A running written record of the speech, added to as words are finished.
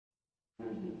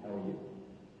How are you?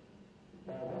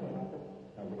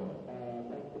 How's it going?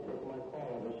 Thanks for taking my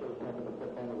call. The show's nothing but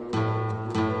put on the road.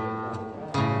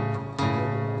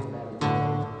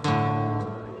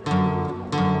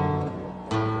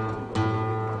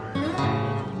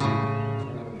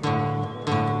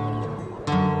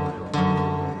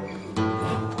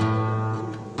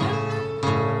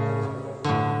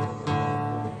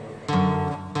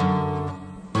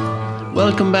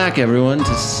 Welcome back, everyone,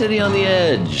 to City on the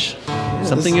Edge.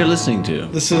 Something you're listening to.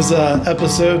 This is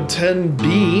episode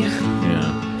 10B.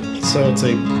 Yeah. So it's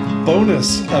a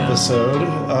bonus episode.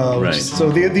 Right.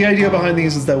 So the idea behind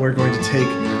these is that we're going to take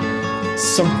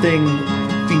something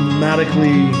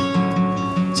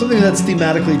that's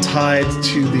thematically tied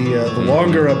to the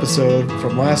longer episode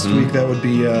from last week. That would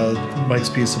be Mike's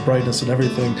piece of Brightness and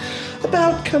Everything,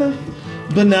 about kind of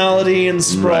banality and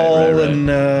sprawl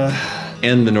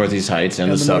and the Northeast Heights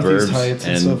and the suburbs Northeast Heights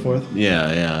and so forth.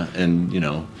 Yeah, and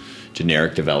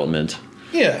generic development.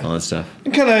 Yeah, all that stuff.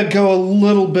 And kind of go a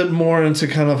little bit more into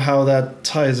kind of how that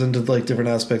ties into like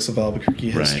different aspects of Albuquerque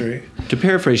history. Right. To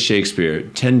paraphrase Shakespeare,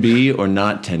 10B or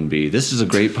not 10B, this is a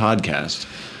great podcast.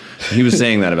 He was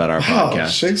saying that about our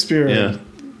podcast. Shakespeare. Yeah.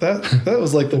 That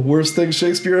was like the worst thing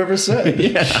Shakespeare ever said.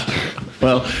 Yeah.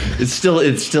 Well, it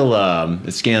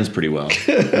scans pretty well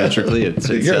metrically.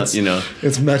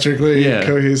 It's metrically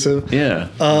cohesive. Yeah.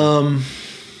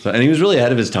 And he was really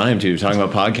ahead of his time too, talking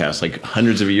about podcasts like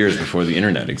hundreds of years before the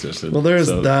internet existed. Well, there's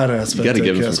that aspect. You got to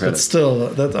give him some credit. But still,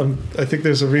 I think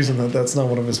there's a reason that's not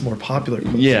one of his more popular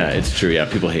quotes. Yeah, it's true. Yeah,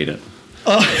 people hate it.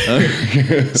 So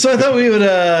I thought we would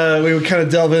kind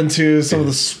of delve into some of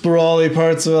the sprawly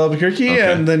parts of Albuquerque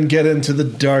and then get into the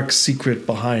dark secret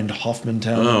behind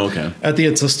Hoffmantown. Oh, okay. At the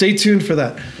end, so stay tuned for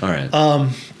that. All right.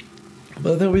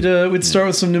 But then we'd start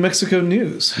with some New Mexico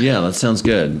news. Yeah, that sounds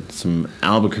good. Some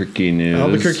Albuquerque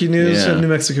news. And New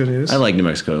Mexico news. I like New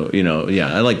Mexico.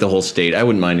 I like the whole state. I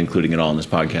wouldn't mind including it all in this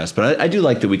podcast, but I do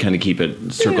like that we kind of keep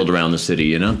it circled around the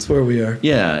city. That's where we are.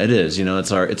 Yeah, it is.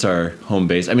 It's our home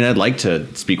base. I mean, I'd like to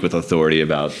speak with authority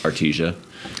about Artesia.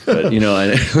 But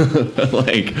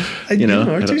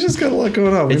Artesia's got a lot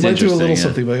going on. We might do a little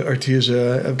something about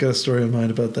Artesia. I've got a story in mind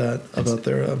about that. About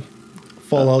their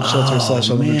fallout shelter /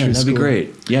 elementary school. That'd be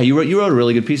great. Yeah, you wrote a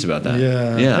really good piece about that.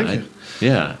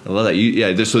 Yeah, I love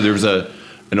that. So there was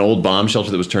an old bomb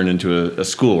shelter that was turned into a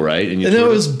school, right? And it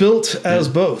was built as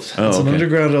both. It's an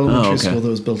underground elementary school that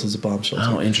was built as a bomb shelter.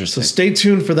 Oh, interesting. So stay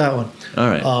tuned for that one. All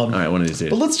right. One of these days.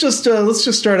 But let's just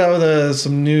start out with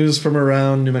some news from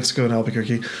around New Mexico and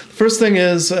Albuquerque. The first thing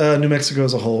is New Mexico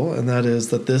as a whole, and that is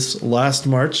that this last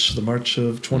March, the March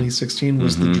of 2016,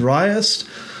 was the driest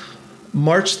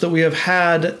March that we have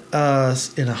had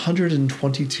in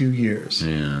 122 years.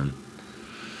 Yeah.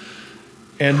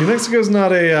 And New Mexico is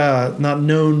not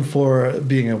known for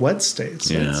being a wet state,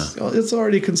 so it's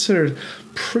already considered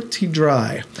pretty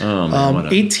dry. Oh man,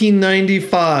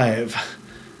 1895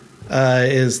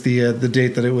 is the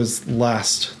date that it was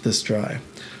last this dry.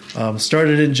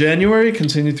 Started in January,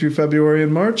 continued through February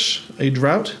and March. A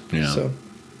drought. Yeah. So,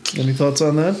 any thoughts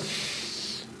on that?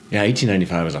 Yeah,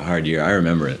 1895 was a hard year. I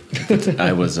remember it.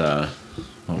 I was, what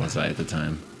was I at the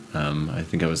time? I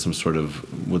think I was some sort of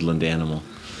woodland animal.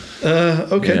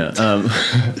 Okay.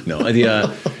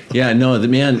 Yeah.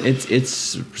 Man,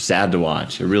 it's sad to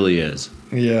watch. It really is.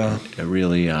 Yeah. It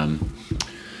really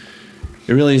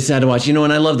is sad to watch. And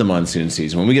I love the monsoon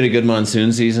season. When we get a good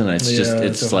monsoon season, it's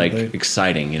definitely like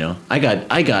exciting.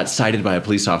 I got cited by a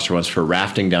police officer once for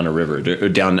rafting down a river,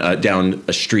 down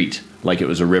a street like it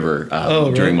was a river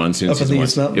during monsoon season.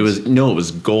 It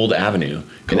was Gold Avenue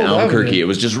in Albuquerque. It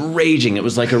was just raging. It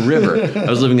was like a river. I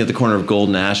was living at the corner of Gold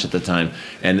and Ash at the time,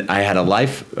 and I had a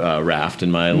life raft in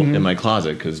my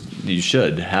closet because you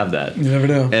should have that. You never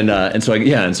know. And so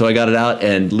I got it out,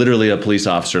 and literally a police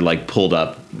officer pulled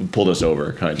us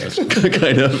over, kind of,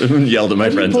 and yelled at my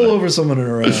friends. Pull over someone in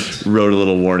a raft. Wrote a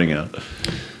little warning out.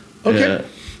 Okay.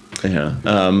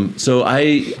 Yeah. So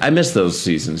I miss those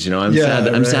seasons. I'm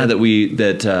sad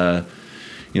that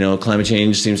climate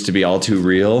change seems to be all too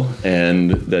real, and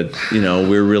that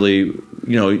we're really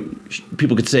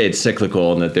people could say it's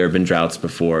cyclical and that there have been droughts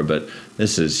before, but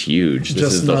this is huge.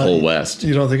 This is the whole West.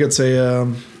 You don't think it's a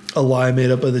lie made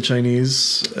up by the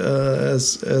Chinese,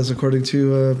 as according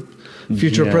to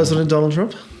future President Donald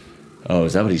Trump? Oh,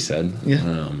 is that what he said? Yeah.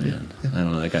 Oh, man. Yeah. I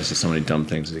don't know. That guy says so many dumb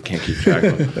things that he can't keep track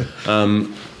of.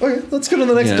 Okay, let's go to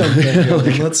the next dumb thing.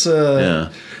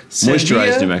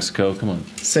 Moisturized New Mexico. Come on.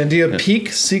 Sandia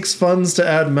Peak seeks funds to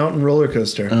add mountain roller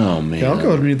coaster. Oh, man. Okay, I'll go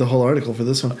ahead and read the whole article for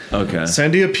this one. Okay.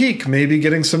 Sandia Peak may be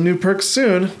getting some new perks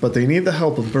soon, but they need the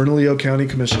help of Bernalillo County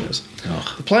commissioners.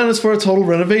 Ugh. The plan is for a total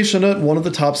renovation at one of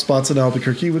the top spots in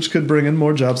Albuquerque, which could bring in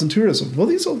more jobs and tourism. Well,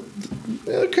 these will...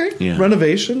 Okay. Yeah.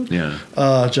 Renovation. Yeah.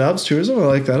 Jobs, tourism. I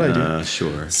like that idea.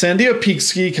 Sure. Sandia Peak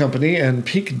Ski Company and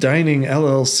Peak Dining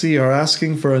LLC are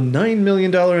asking for a $9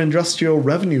 million industrial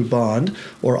revenue bond,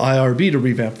 or IRB, to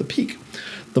revamp the peak.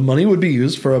 The money would be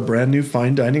used for a brand new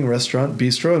fine dining restaurant,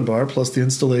 bistro, and bar, plus the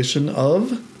installation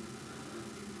of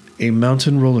a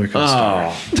mountain roller coaster.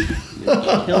 Oh,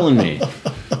 you're killing me.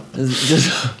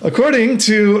 According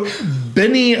to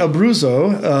Benny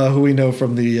Abruzzo, who we know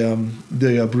from the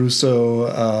Abruzzo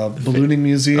Ballooning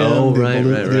Museum,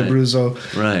 the Abruzzo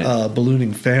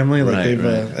ballooning family,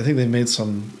 I think they made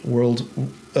some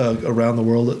around the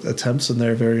world attempts in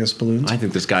their various balloons. I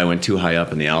think this guy went too high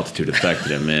up and the altitude affected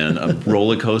him, man. A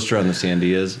roller coaster on the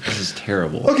Sandias. This is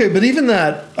terrible. Okay, but even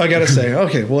that, I gotta say,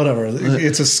 okay, whatever.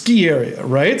 It's a ski area,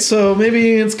 right? So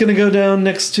maybe it's gonna go down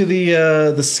next to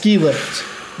the ski lift,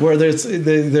 where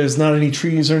there's not any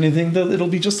trees or anything. It'll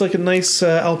be just like a nice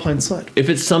alpine slide. If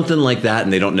it's something like that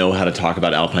and they don't know how to talk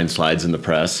about alpine slides in the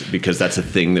press, because that's a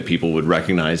thing that people would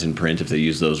recognize in print if they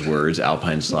use those words,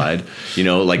 alpine slide,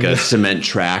 like a cement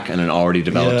track in an already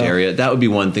developed area, that would be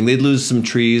one thing. They'd lose some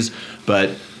trees, but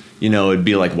it'd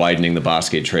be like widening the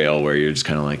Bosque Trail, where you're just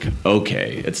kind of like,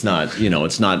 okay, it's not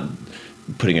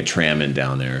putting a tram in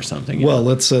down there or something. Well,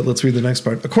 let's read the next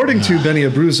part. According to Benny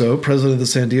Abruzzo, president of the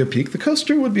Sandia Peak, the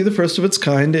coaster would be the first of its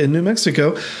kind in New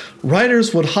Mexico.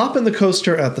 Riders would hop in the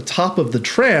coaster at the top of the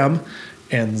tram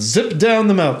and zip down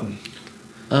the mountain.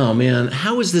 Oh, man.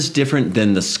 How is this different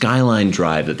than the Skyline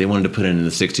Drive that they wanted to put in the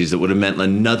 60s that would have meant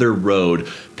another road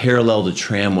parallel to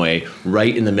tramway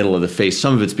right in the middle of the face?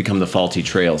 Some of it's become the faulty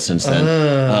trail since then.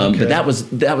 Okay. But that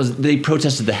was they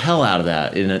protested the hell out of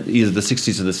that in either the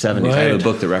 60s or the 70s. Right. I have a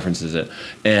book that references it.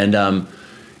 And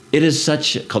it is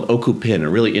called Oku Pin, a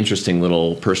really interesting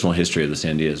little personal history of the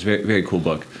Sandias. Very, very cool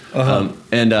book.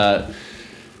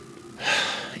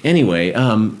 Anyway,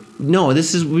 no,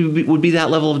 this would be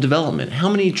that level of development. How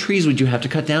many trees would you have to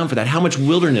cut down for that? How much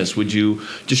wilderness would you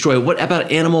destroy? What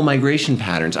about animal migration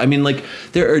patterns? I mean,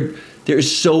 there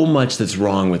is so much that's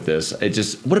wrong with this.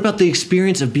 What about the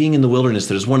experience of being in the wilderness?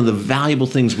 That is one of the valuable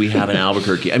things we have in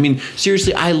Albuquerque. I mean,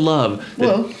 seriously, I love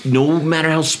that no matter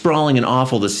how sprawling and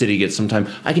awful the city gets sometime,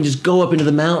 I can just go up into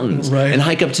the mountains and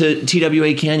hike up to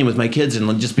TWA Canyon with my kids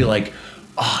and just be like,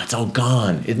 oh, it's all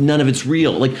gone. None of it's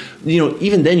real.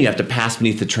 Even then you have to pass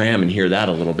beneath the tram and hear that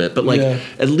a little bit. But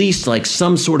at least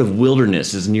some sort of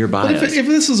wilderness is nearby us. If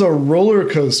this is a roller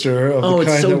coaster of the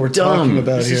kind that we're talking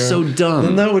about here, this is so dumb.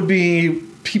 Then that would be,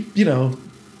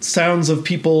 sounds of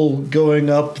people going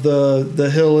up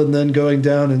the hill and then going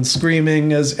down and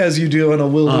screaming as you do on a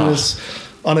wilderness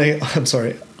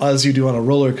as you do on a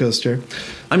roller coaster.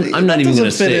 I'm not even going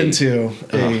to say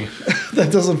that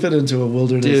doesn't fit into a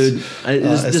wilderness. Dude,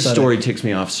 this story ticks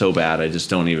me off so bad.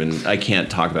 I can't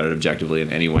talk about it objectively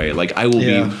in any way. I will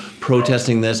be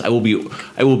protesting this. I will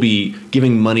be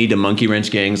giving money to monkey wrench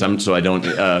gangs. So I don't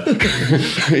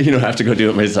have to go do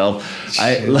it myself.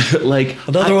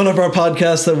 Another one of our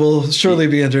podcasts that will surely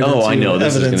be entered into I know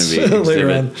this evidence is going to be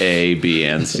exhibit A, B,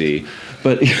 and C.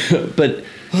 But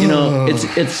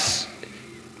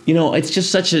it's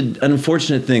just such an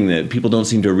unfortunate thing that people don't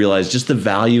seem to realize, just the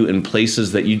value in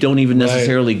places that you don't even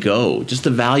necessarily go. Just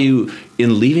the value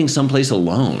in leaving someplace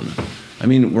alone. I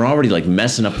mean, we're already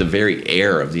messing up the very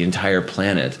air of the entire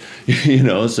planet,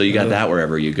 so you got that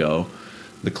wherever you go.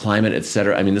 The climate, et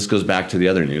cetera. I mean, this goes back to the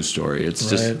other news story. It's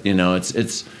just,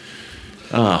 it's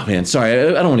oh man, sorry.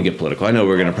 I don't want to get political. I know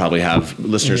we're going to probably have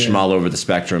listeners from all over the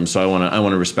spectrum, so I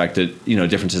want to respect it.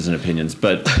 Differences in opinions.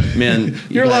 But man,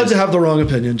 you're allowed to have the wrong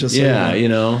opinion. Just so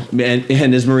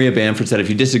And as Maria Bamford said, if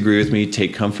you disagree with me,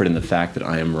 take comfort in the fact that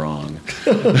I am wrong.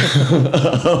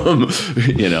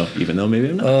 Even though maybe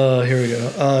I'm not. Here we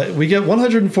go. We get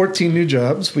 114 new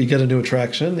jobs. We get a new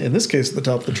attraction. In this case, at the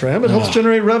top of the tram, it helps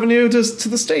generate revenue to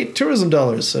the state, tourism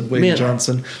dollars. Said Wade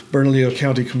Johnson, Bernalillo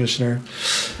County Commissioner.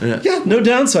 Yeah, no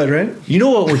downside, right? You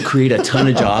know what would create a ton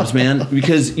of jobs, man?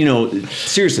 Because,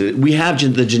 seriously, we have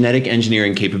the genetic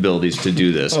engineering capabilities to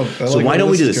do this. So why don't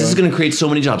we do this? This is going to create so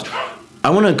many jobs. I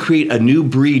want to create a new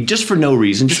breed just for no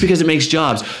reason, just because it makes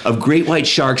jobs, of great white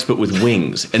sharks but with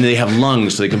wings, and they have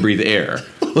lungs so they can breathe air.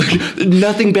 Like,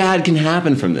 nothing bad can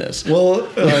happen from this. Well,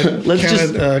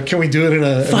 can we do it in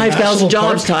a 5,000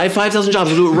 jobs, Ty? 5,000 jobs.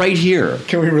 We'll do it right here.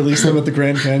 Can we release them at the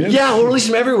Grand Canyon? Yeah, we'll release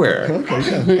them everywhere. Okay,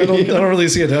 yeah. I don't really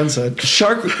see a downside.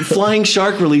 Flying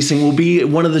shark releasing will be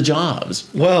one of the jobs.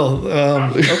 Well,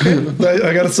 okay.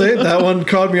 I gotta say that one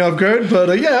caught me off guard,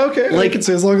 but yeah, okay. Like, I can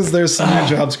say as long as there's some new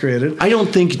jobs created. I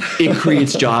don't think it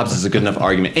creates jobs is a good enough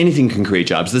argument. Anything can create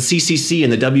jobs. The CCC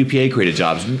and the WPA created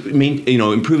jobs.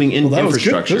 Improving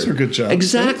infrastructure. Those were good jobs.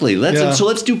 Exactly. So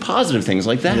let's do positive things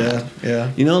like that.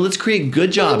 Yeah. Let's create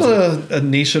good jobs. A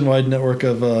nationwide network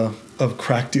of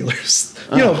crack dealers.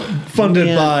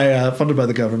 Funded by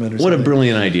the government. Or what something. A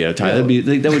brilliant idea, Ty. That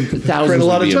would thousands create a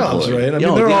lot of jobs, employed. right? I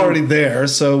mean, they're already there,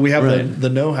 so we have the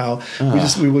know-how.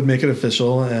 We would make it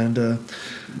official and.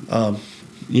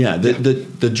 Yeah,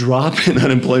 the drop in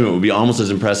unemployment would be almost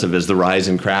as impressive as the rise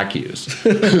in crack use.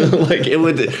 Like it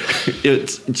would,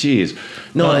 geez.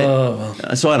 No,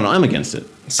 so I don't know. I'm against it.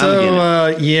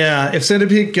 So if Sandy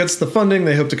Peak gets the funding,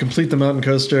 they hope to complete the mountain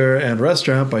coaster and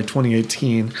restaurant by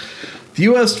 2018. The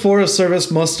U.S. Forest Service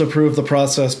must approve the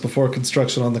process before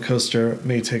construction on the coaster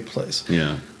may take place.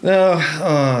 Yeah.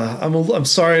 I'm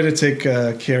sorry to take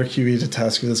KRQE to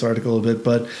task with this article a bit,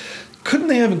 but couldn't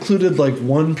they have included like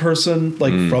one person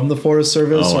from the Forest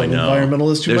Service or an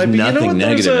environmentalist who There's might be, nothing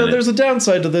negative in it. There's a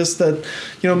downside to this that,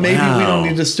 maybe we don't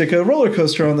need to stick a roller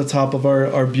coaster on the top of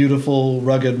our beautiful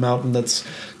rugged mountain that's,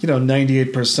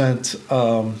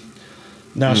 98%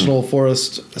 National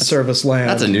Forest Service land.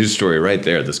 That's a news story right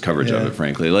there, this coverage of it,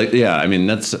 frankly. Wish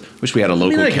we had a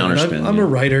local counterspin. I'm a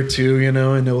writer too, I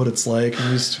know what it's like.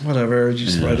 And you just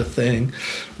write a thing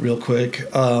real quick.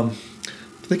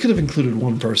 They could have included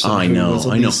one person who was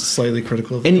at least slightly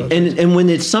critical of the project. And when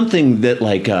it's something that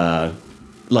I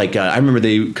remember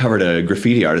they covered a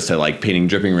graffiti artist that painting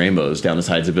dripping rainbows down the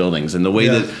sides of buildings, and the way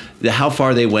that how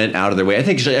far they went out of their way. I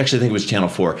think it was Channel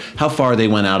 4. How far they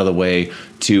went out of the way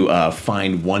to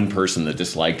find one person that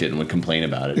disliked it and would complain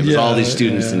about it. It was all these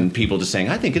students and people just saying,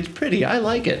 "I think it's pretty. I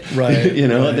like it." Right.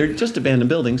 They're just abandoned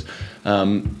buildings.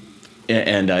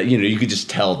 You could just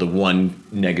tell the one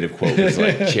negative quote was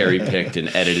cherry picked and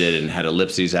edited and had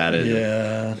ellipses added.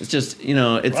 Yeah, it's just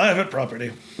it's private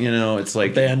property. It's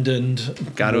like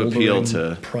abandoned. Got to appeal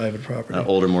to private property.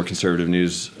 Older, more conservative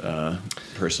news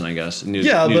person, I guess. But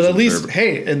at least,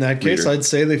 in that case, I'd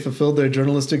say they fulfilled their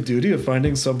journalistic duty of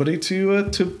finding somebody to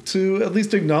at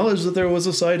least acknowledge that there was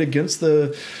a side against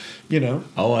the.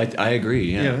 Oh, I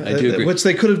agree. Yeah, I do agree. Which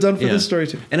they could have done for this story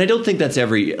too. And I don't think that's I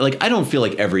don't feel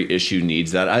like every issue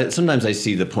needs that. Sometimes I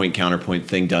see the point counterpoint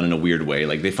thing done in a weird way.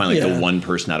 Like they find the one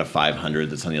person out of 500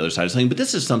 that's on the other side of something. But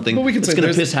this is something that's going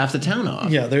to piss half the town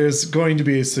off. Yeah, there's going to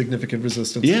be a significant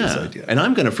resistance to this idea. And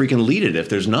I'm going to freaking lead it if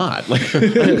there's not.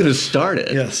 I'm going to start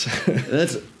it. Yes.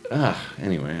 That's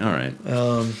anyway. All right.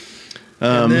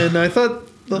 And then I thought.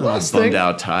 Bummed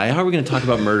out, Ty. How are we going to talk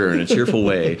about murder in a cheerful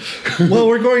way? Well,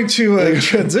 we're going to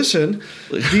transition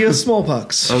via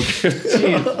smallpox.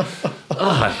 Okay.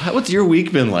 What's your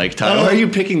week been like, Ty? Why are you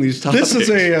picking these topics?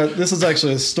 This is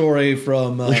actually a story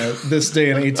from this day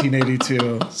in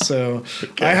 1882. So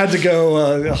I had to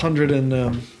go 100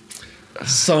 and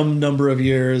some number of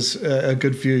years, a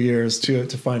good few years, to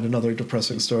find another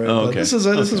depressing story. Okay. This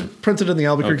is printed in the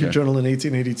Albuquerque Journal in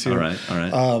 1882. All right.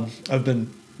 I've been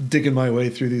digging my way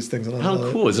through these things. How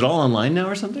cool. Is it all online now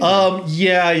or something?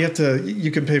 Yeah,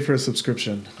 you can pay for a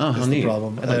subscription. Oh, how neat. The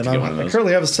problem. I'd like to get one of those. I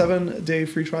currently have a 7-day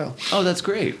free trial. Oh, that's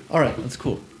great. All right. That's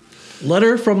cool.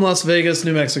 Letter from Las Vegas,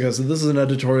 New Mexico. So this is an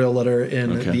editorial letter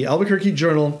in the Albuquerque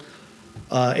Journal,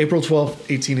 April 12th,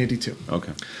 1882.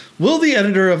 Okay. Will the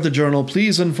editor of the journal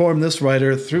please inform this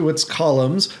writer through its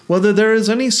columns whether there is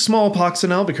any smallpox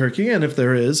in Albuquerque, and if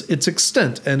there is, its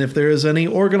extent, and if there is any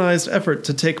organized effort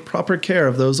to take proper care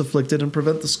of those afflicted and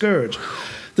prevent the scourge?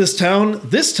 This town,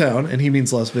 and he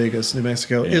means Las Vegas, New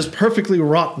Mexico, is perfectly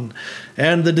rotten,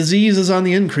 and the disease is on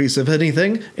the increase, if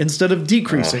anything, instead of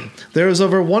decreasing. There is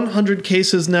over 100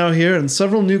 cases now here, and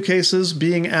several new cases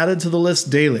being added to the list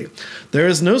daily. There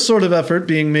is no sort of effort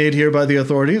being made here by the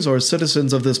authorities or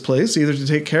citizens of this place, either to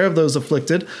take care of those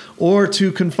afflicted or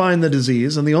to confine the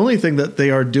disease, and the only thing that they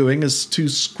are doing is to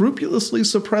scrupulously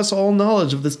suppress all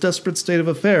knowledge of this desperate state of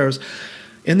affairs.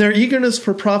 In their eagerness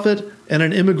for profit and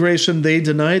an immigration, they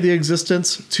deny the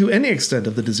existence to any extent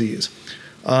of the disease.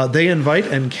 They invite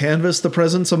and canvass the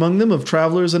presence among them of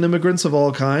travelers and immigrants of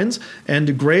all kinds, and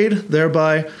degrade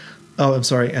thereby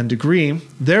and degree,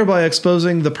 thereby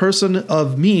exposing the person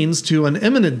of means to an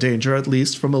imminent danger, at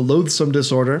least, from a loathsome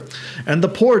disorder, and the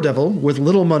poor devil, with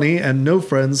little money and no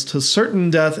friends, to certain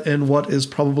death in what is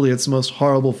probably its most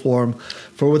horrible form.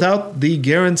 For without the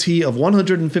guarantee of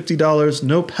 $150,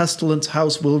 no pestilence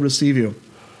house will receive you.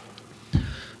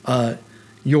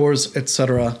 Yours,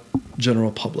 etc.,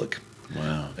 general public.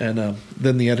 Wow. And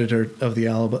then the editor of the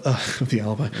Albuquerque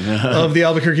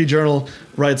Journal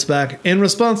writes back, in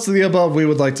response to the above, we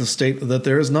would like to state that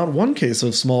there is not one case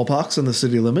of smallpox in the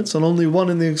city limits and only one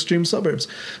in the extreme suburbs.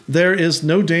 There is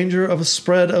no danger of a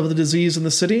spread of the disease in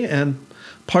the city, and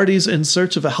parties in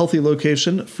search of a healthy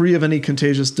location free of any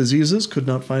contagious diseases could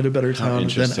not find a better town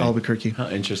than Albuquerque. How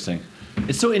interesting.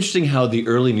 It's so interesting how the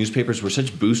early newspapers were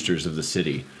such boosters of the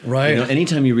city. Right. You know,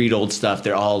 anytime you read old stuff,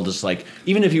 they're all just like,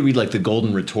 even if you read like the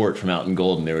Golden Retort from out in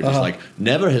Golden, they were just like,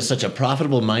 never has such a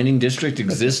profitable mining district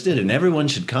existed and everyone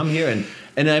should come here.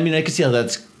 And I mean, I can see how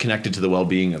that's connected to the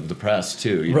well-being of the press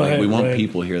too. You know, Right, we want right.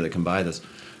 people here that can buy this.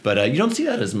 But you don't see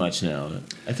that as much now.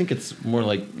 I think it's more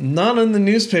like... Not in the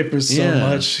newspapers so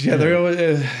much. Yeah, they're always...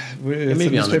 it's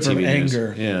maybe a on the newspaper of TV news.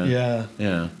 anger. Yeah.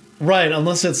 Yeah. Right,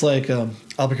 unless it's like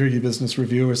Albuquerque Business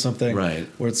Review or something, Right.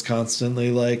 where it's constantly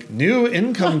like, new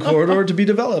income corridor to be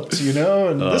developed, you know,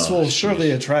 and this will surely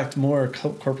attract more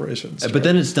corporations. But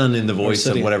then it's done in the voice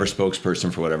of city. whatever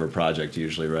spokesperson for whatever project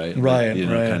usually, right? Right, You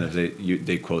know, right. kind of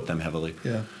they quote them heavily.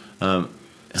 Yeah.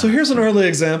 So here's an early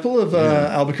example of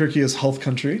Albuquerque as health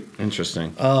country,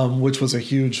 Interesting. which was a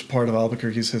huge part of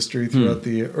Albuquerque's history throughout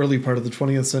the early part of the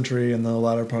 20th century and the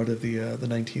latter part of the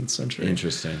 19th century.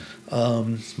 Interesting.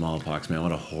 Smallpox, man,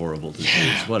 what a horrible disease.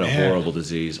 Yeah, what a man. horrible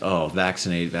disease. Oh,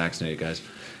 vaccinate, guys.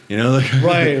 You know, like,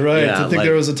 Right. Yeah, To think like-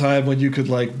 there was a time when you could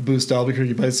like boost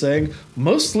Albuquerque by saying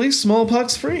mostly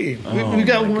smallpox free. We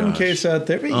got my one gosh. case out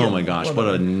there. But Oh yeah, my gosh, what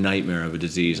whatever. a nightmare of a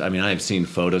disease. I mean, I've seen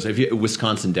photos.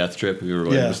 Wisconsin Death Trip, if you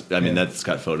were Yeah, that's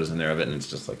got photos in there of it, and it's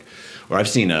just like, or I've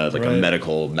seen a Right.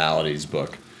 medical maladies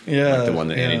book. Yeah, Like the one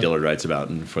that yeah. Annie Dillard writes about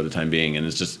and for the time being, and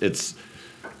it's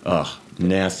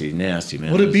nasty,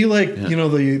 man. Would it be like Yeah. you know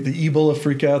the Ebola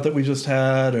freak out that we just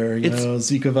had, or you It's- know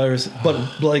Zika virus, but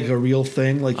like a real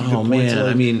thing? Like you could Oh point to, man,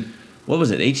 like, I mean, what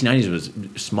was it? 1890s was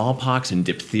smallpox and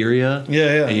diphtheria.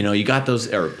 Yeah. And, you know, you got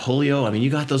those, or polio. I mean, you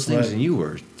got those things, Right.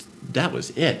 and that was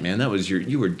it, man. That was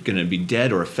you were going to be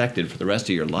dead or affected for the rest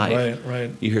of your life. Right.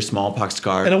 You hear smallpox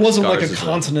scar, And it wasn't like scars a as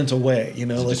continent away, you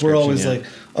know. a Like we're always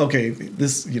description, like, okay,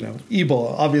 this you know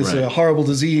Ebola, obviously Right. a horrible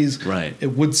disease. Right.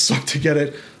 It would suck to get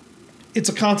it. It's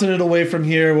a continent away from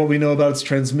here. What we know about its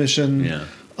transmission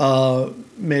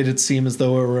made it seem as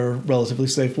though we were relatively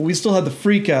safe, but we still had the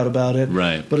freak out about it.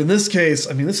 Right. But in this case,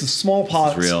 I mean, this is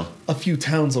smallpox. This is real. A few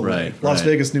towns away, Right, Las right.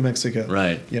 Vegas, New Mexico.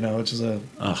 Right. You know, which is Oh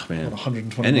man,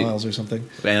 120 And it- miles or something.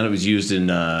 And it was used in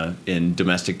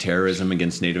domestic terrorism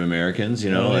against Native Americans.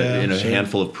 You know, Oh, yeah, in a sure.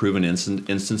 handful of proven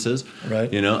instances.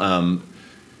 Right. You know,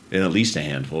 in at least a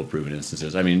handful of proven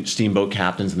instances. I mean, steamboat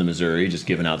captains in the Missouri just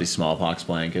giving out these smallpox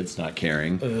blankets, not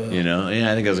caring. You know, yeah,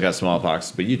 I think those got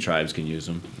smallpox, but you tribes can use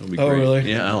them. It'll be Oh, great.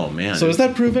 really? Yeah. Oh man. So is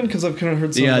that proven? Because I've kind of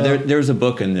heard some. Yeah, there's a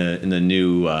book in the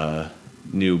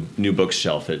new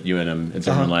bookshelf at UNM at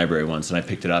Zimmerman Library once, and I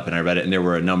picked it up and I read it, and there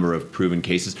were a number of proven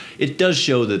cases. It does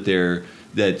show that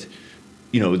that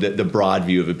the broad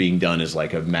view of it being done as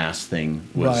like a mass thing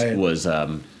Right.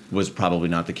 was probably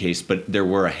not the case, but there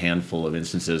were a handful of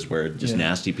instances where just Yeah.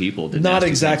 nasty people did not nasty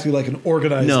exactly like an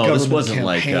organized. things. No, government this wasn't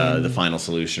like campaign. the final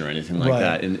solution or anything like Right.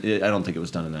 that, and I don't think it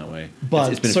was done in that way.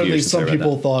 But it's been a few certainly years since I some read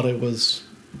people that. thought it was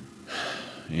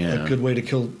Yeah. a good way to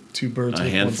kill two birds A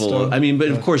with handful. one stone. I mean, but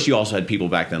Yeah. of course, you also had people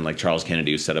back then, like Charles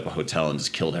Kennedy, who set up a hotel and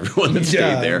just killed everyone that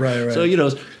Yeah, stayed there. right.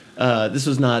 So this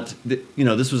was not.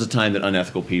 This was a time that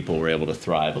unethical people were able to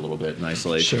thrive a little bit in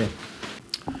isolation. Sure.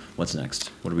 What's next?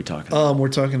 What are we talking about? We're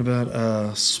talking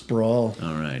about sprawl.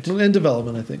 All right. And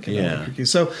development, I think. In Yeah. Albuquerque.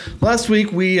 So last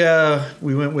week we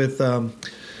went with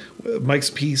Mike's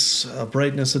piece,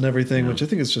 Brightness and Everything, which I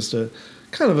think is just a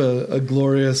kind of a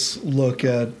glorious look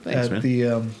at Thanks, man.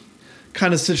 the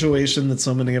kind of situation that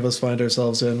so many of us find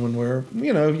ourselves in when we're,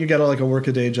 you got like a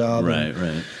work-a-day job. and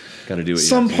Right. Got to do what you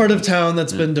some have to part do. of town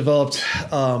that's been developed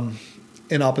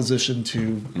in opposition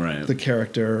to Right. the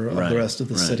character of Right, the rest of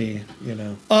the right. city,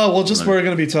 Oh, well, just we're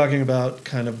going to be talking about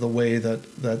kind of the way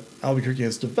that Albuquerque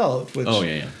has developed, which Oh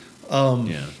yeah.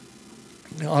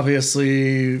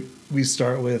 obviously we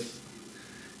start with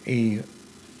a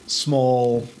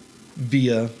small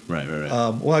via. Right.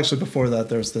 Well, actually, before that,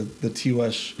 there's the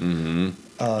Tiwash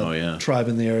tribe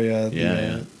in the area,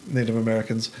 Yeah, Native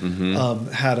Americans,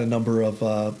 had a number of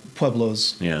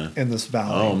pueblos in this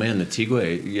valley. Oh man, the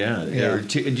Tigwe, yeah.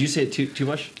 Did you say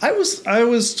Tiwash? I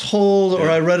was told, or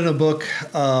I read in a book,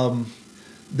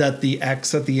 that the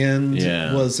X at the end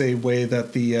was a way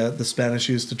that the Spanish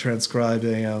used to transcribe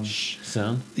a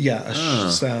sound. Yeah,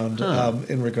 a sound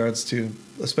in regards to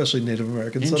especially Native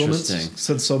American settlements,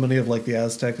 since so many of like the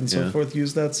Aztec and so forth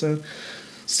used that sound.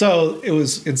 So it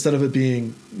was, instead of it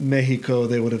being Mexico,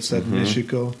 they would have said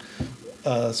Mexico,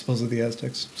 supposedly the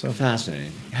Aztecs. So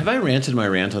fascinating. Have I ranted my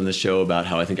rant on this show about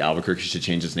how I think Albuquerque should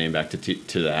change its name back to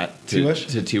Tiwash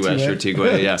or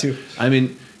Tigwe? Yeah, I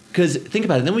mean, because think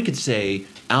about it. Then we could say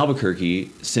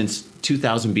Albuquerque since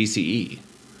 2000 BCE.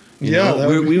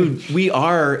 We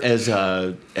are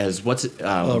as what's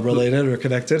related or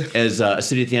connected, as A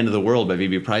City at the End of the World by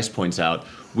V.B. Price points out.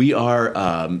 We are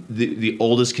the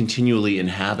oldest continually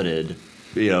inhabited,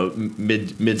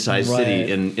 mid-sized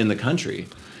city in the country,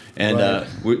 and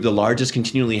we're the largest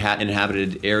continually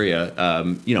inhabited area,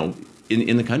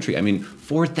 in the country. I mean,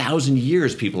 4,000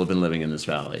 years people have been living in this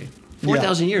valley.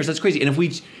 4,000 years. That's crazy.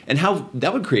 And how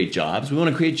that would create jobs. We want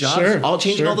to create jobs.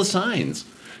 Changing all the signs.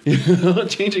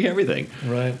 Changing everything.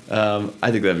 Right.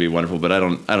 I think that'd be wonderful, but I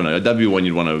don't know. That'd be one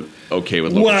you'd want to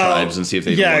with local tribes and see if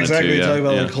they wanted exactly. to. Yeah, exactly.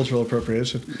 Talk about like cultural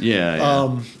appropriation.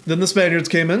 Yeah. Then the Spaniards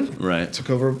came in, took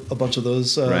over a bunch of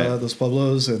those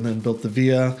pueblos, and then built the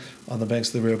villa on the banks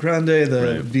of the Rio Grande,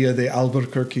 the Villa de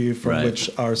Albuquerque, from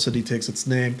which our city takes its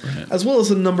name, as well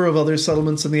as a number of other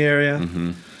settlements in the area.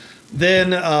 Mm-hmm.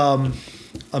 Then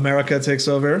America takes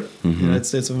over. The United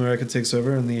States of America takes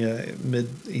over in the mid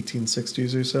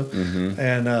 1860s or so.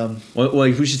 And well,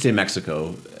 we should say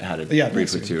Mexico had it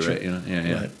briefly Mexico, too, sure.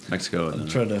 right? Right. Mexico. And I'm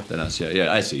trying to then us.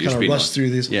 Yeah. I see. You're kind of rush through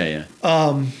these. Yeah.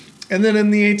 And then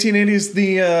in the 1880s,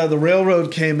 the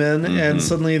railroad came in, and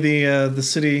suddenly the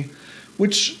city,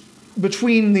 which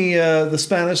between the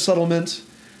Spanish settlement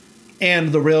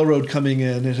and the railroad coming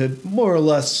in, it had more or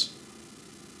less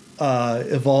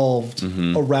evolved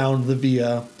around the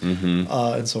villa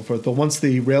and so forth. But once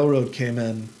the railroad came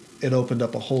in, it opened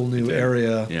up a whole new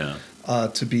area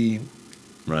to be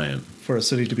for a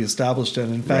city to be established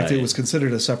in. In fact, it was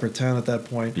considered a separate town at that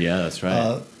point. Yeah, that's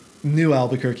right. New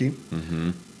Albuquerque.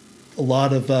 A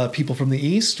lot of people from the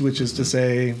east, which is to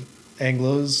say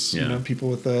Anglos, people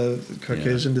with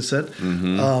Caucasian descent,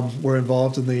 were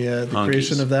involved in the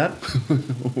creation of that.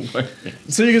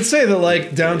 So you could say that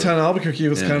like downtown Albuquerque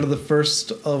was kind of the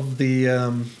first of the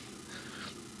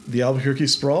Albuquerque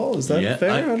sprawl. Is that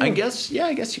fair? I guess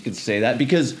you could say that,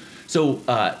 because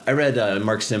I read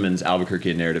Mark Simmons' Albuquerque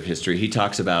and Narrative History. He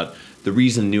talks about the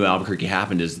reason New Albuquerque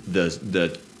happened is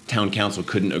the town council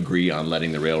couldn't agree on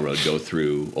letting the railroad go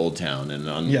through Old Town and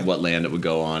on what land it would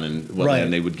go on and what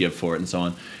land they would give for it and so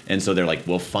on. And so they're like,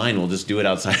 well, fine, we'll just do it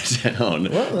outside of town,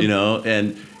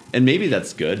 and maybe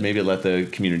that's good. Maybe let the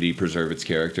community preserve its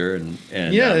character and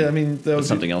I mean, that would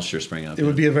something else sure spring up. It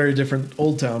would be a very different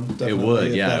Old Town. Definitely, it would,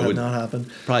 if that it would not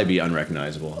happened. Probably be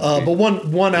unrecognizable. But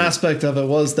one aspect of it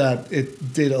was that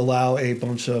it did allow a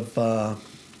bunch of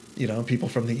people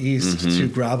from the east to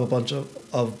grab a bunch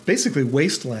of basically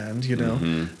wasteland.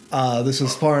 This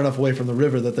is far enough away from the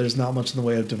river that there's not much in the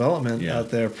way of development out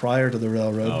there prior to the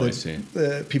railroad. I see.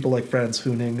 People like Franz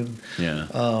Hüning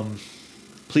and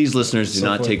please, listeners, do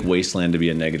not take wasteland to be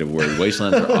a negative word.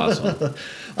 Wastelands are awesome.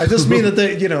 I just mean that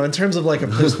in terms of like a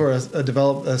place for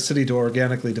a city to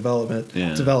organically develop,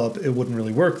 it wouldn't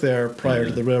really work there prior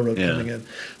to the railroad coming in.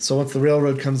 So once the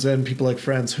railroad comes in, people like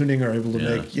Franz Hüning are able to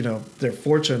make their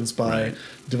fortunes by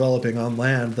developing on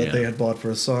land that they had bought for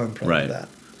a song prior to that.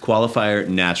 Qualifier: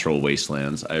 natural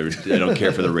wastelands. I don't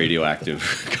care for the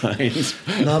radioactive kinds.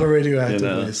 Not a radioactive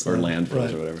wasteland. Or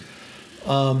landfills or whatever.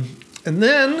 And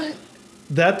then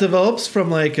that develops from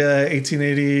like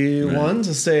 1881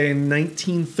 to say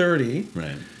 1930,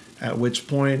 at which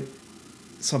point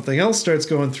something else starts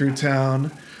going through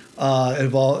town,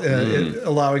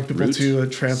 allowing people to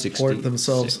transport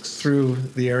themselves through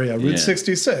the area. Route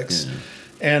 66. Yeah.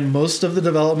 And most of the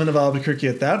development of Albuquerque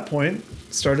at that point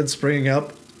started springing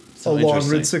up along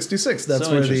Route 66. That's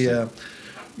where the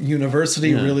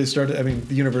university really started. I mean,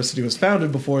 the university was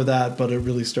founded before that, but it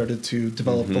really started to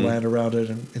develop the land around it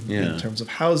in terms of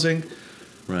housing.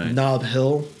 Nob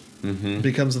Hill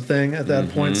becomes a thing at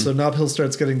that point. So Nob Hill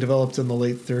starts getting developed in the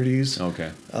late 30s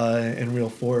in real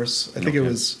force. I think it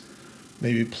was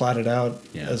maybe platted out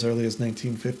as early as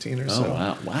 1915 or so.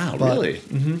 Oh, wow. But, really?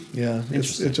 Yeah.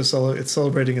 It's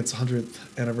celebrating its 100th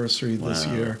anniversary this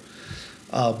year.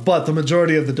 But the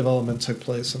majority of the development took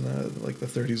place in the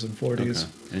 30s and 40s.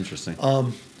 Okay. Interesting.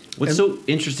 What's so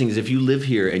interesting is if you live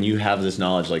here and you have this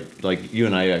knowledge, like you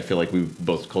and I feel like we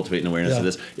both cultivate an awareness of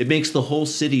this. It makes the whole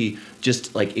city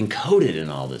just like encoded in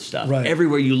all this stuff. Right.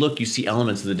 Everywhere you look, you see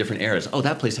elements of the different eras. Oh,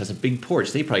 that place has a big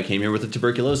porch. They probably came here with a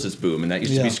tuberculosis boom, and that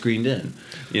used to be screened in.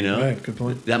 You know, right? Good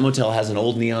point. That motel has an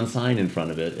old neon sign in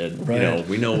front of it, and you know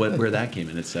we know where that came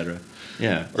in, etc.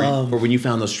 Yeah, or when you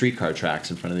found those streetcar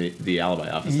tracks in front of the alibi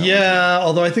office. Yeah,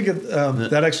 although I think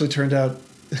that actually turned out.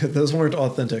 Those weren't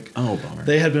authentic. Oh, bummer.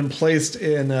 They had been placed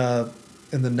in the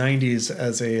 90s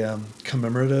as a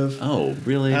commemorative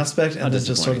aspect, and then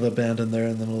just sort of abandoned there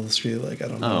in the middle of the street. Like, I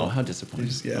don't know. Oh, how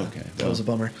disappointing. Okay. That was a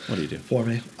bummer. What do you do? For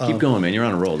me. Keep going, man. You're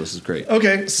on a roll. This is great.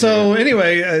 Okay. So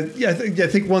anyway, I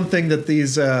think one thing that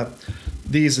these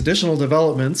additional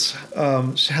developments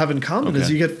have in common is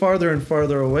you get farther and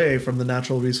farther away from the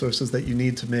natural resources that you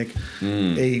need to make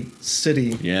a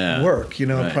city work. You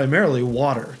know, primarily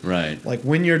water. Right. Like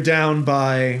when you're down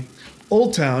by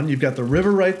Old Town, you've got the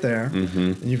river right there,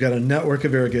 and you've got a network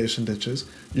of irrigation ditches.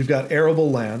 You've got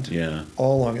arable land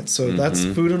all along it. So that's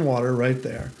food and water right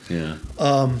there. Yeah.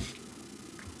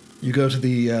 You go to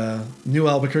the New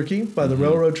Albuquerque by the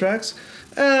railroad tracks.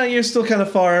 You're still kind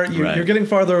of far. You're getting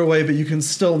farther away, but you can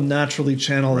still naturally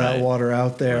channel that water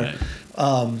out there.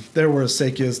 Right. There were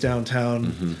acequias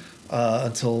downtown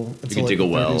until you can like dig the a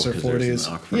well 30s or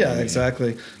 40s. Yeah,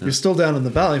 exactly. You're still down in the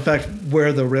valley. In fact,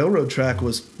 where the railroad track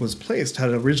was placed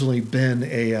had originally been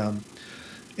a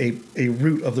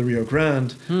route of the Rio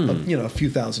Grande, a few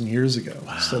thousand years ago.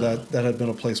 Wow. So that had been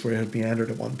a place where it had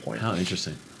meandered at one point. How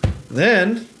interesting.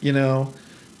 Then,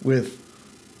 with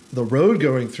the road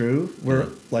going through, we're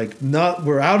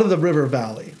out of the river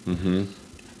valley.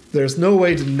 There's no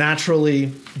way to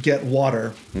naturally get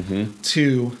water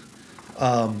to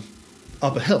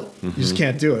up a hill. You just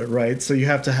can't do it, right? So you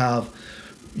have to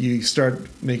you start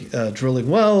drilling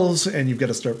wells, and you've got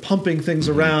to start pumping things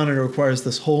around, and it requires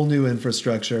this whole new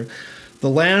infrastructure. The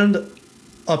land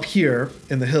up here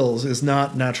in the hills is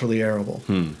not naturally arable.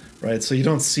 Right, so you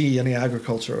don't see any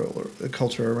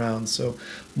culture around. So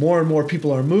more and more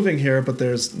people are moving here, but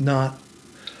there's no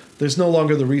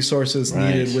longer the resources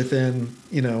needed within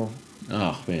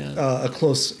a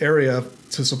close area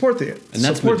to support the. And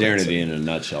that's modernity in a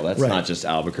nutshell. That's not just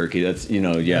Albuquerque. That's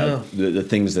the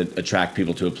things that attract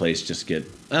people to a place just get.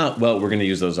 Oh well, we're going to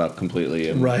use those up completely.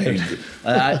 And,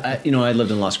 I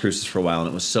lived in Las Cruces for a while, and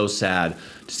it was so sad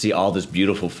to see all this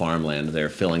beautiful farmland there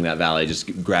filling that valley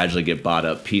just gradually get bought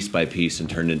up piece by piece and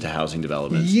turned into housing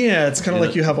developments. Yeah, it's kind of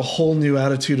like you have a whole new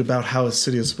attitude about how a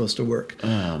city is supposed to work,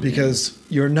 because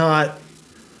you're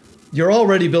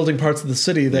already building parts of the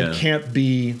city that can't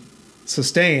be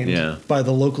sustained by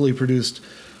the locally produced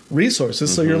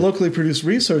resources. So your locally produced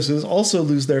resources also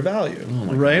lose their value,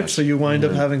 right? Gosh. So you wind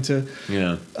up having to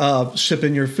ship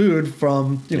in your food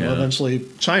from eventually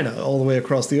China all the way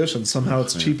across the ocean. Somehow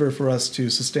it's cheaper for us to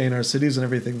sustain our cities and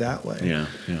everything that way.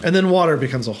 And then water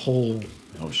becomes a whole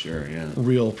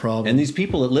real problem. And these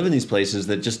people that live in these places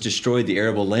that just destroyed the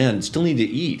arable land still need to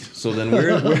eat. So then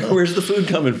where's the food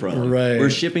coming from? Right. We're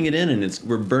shipping it in, and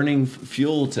we're burning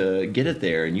fuel to get it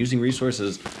there and using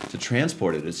resources to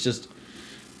transport it. It's just,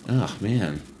 oh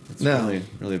man, it's really,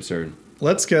 really absurd.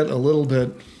 Let's get a little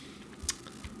bit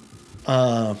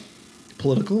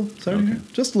political. Sorry,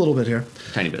 just a little bit here.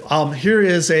 Tiny bit. Here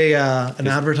is an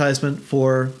advertisement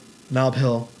for Nob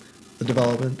Hill, the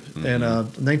development in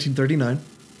 1939.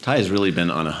 Ty has really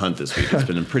been on a hunt this week. It's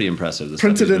been pretty impressive.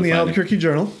 Printed in the Albuquerque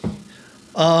Journal.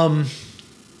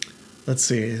 Let's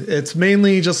see. It's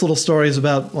mainly just little stories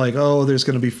about there's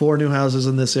going to be 4 new houses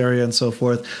in this area and so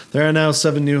forth. There are now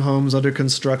 7 new homes under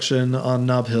construction on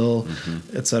Nob Hill,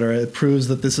 etc. It proves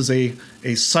that this is a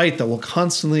site that will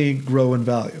constantly grow in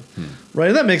value. Right?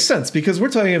 And that makes sense because we're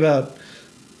talking about,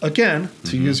 again,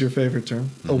 to use your favorite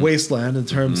term, a wasteland in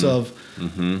terms of,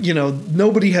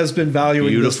 nobody has been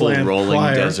valuing this land rolling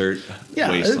prior. Desert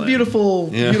wasteland.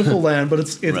 Beautiful land, but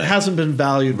it hasn't been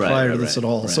valued prior to this at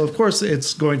all. Right. So, of course,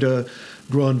 it's going to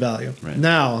grow in value. Right.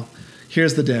 Now,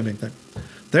 here's the damning thing.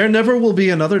 There never will be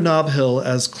another Nob Hill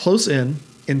as close in,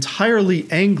 entirely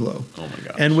Anglo,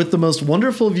 and with the most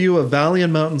wonderful view of valley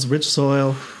and mountains, rich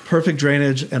soil, perfect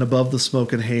drainage, and above the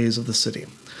smoke and haze of the city.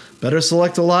 Better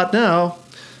select a lot now.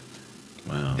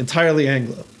 Wow. Entirely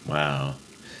Anglo. Wow.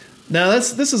 Now,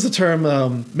 this is a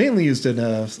term mainly used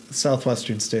in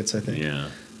southwestern states, I think. Yeah.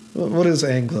 What is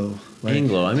Anglo? Like?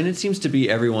 Anglo. I mean, it seems to be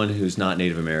everyone who's not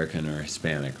Native American or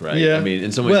Hispanic, right? Yeah. I mean,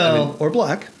 in some ways, or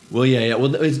black. Well, yeah. Well,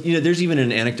 there's even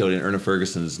an anecdote in Erna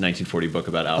Ferguson's 1940 book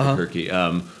about Albuquerque,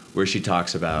 where she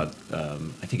talks about.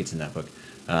 I think it's in that book,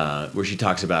 where she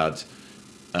talks about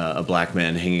a black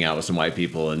man hanging out with some white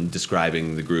people and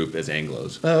describing the group as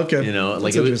Anglos. Oh, okay. You know,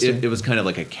 like it was kind of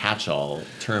like a catch-all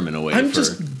term in a way. I'm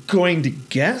just going to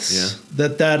guess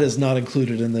that is not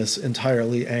included in this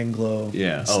entirely Anglo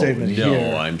statement no,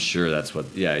 here. I'm sure that's what.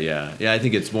 Yeah. I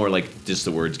think it's more like just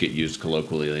the words get used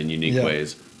colloquially in unique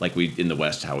ways. Like we in the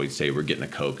West, how we say we're getting a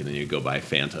Coke, and then you go buy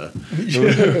Fanta.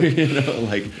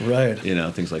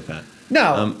 Things like that.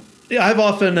 Now, I've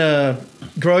often,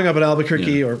 growing up in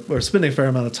Albuquerque or spending a fair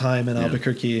amount of time in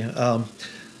Albuquerque,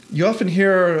 you often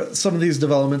hear some of these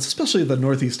developments, especially the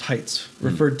Northeast Heights,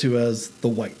 referred to as the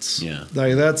Whites. Yeah,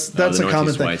 like that's a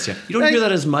common thing. Whites, You don't hear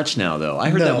that as much now, though. I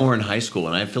heard that more in high school,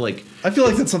 and I feel like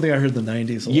that's something I heard in the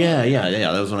 '90s. Yeah.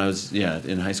 That was when I was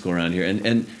in high school around here,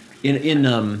 and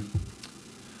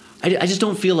I just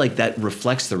don't feel like that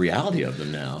reflects the reality of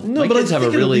them now. No, My kids have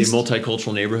a really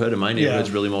multicultural neighborhood, and my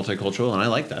neighborhood's really multicultural, and I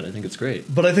like that. I think it's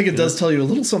great. But I think it does tell you a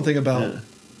little something about,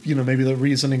 maybe the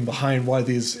reasoning behind why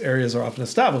these areas are often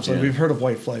established. Like we've heard of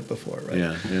white flight before, right?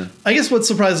 Yeah. I guess what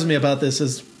surprises me about this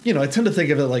is, I tend to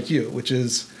think of it like you, which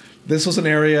is this was an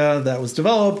area that was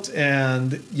developed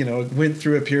and, went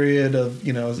through a period of,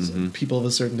 people of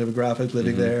a certain demographic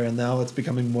living there, and now it's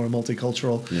becoming more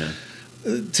multicultural. Yeah.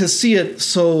 To see it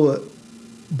so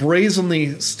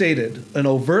brazenly stated and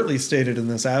overtly stated in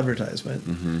this advertisement,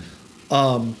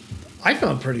 I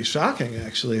found pretty shocking,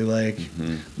 actually. Like,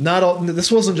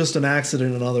 this wasn't just an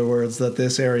accident, in other words, that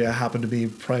this area happened to be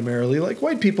primarily like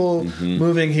white people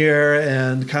moving here,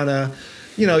 and kind of,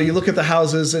 you look at the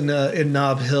houses in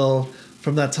Nob Hill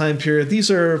from that time period. These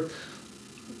are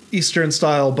Eastern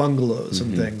style bungalows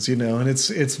and things, and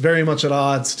it's very much at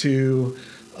odds to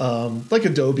like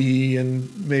adobe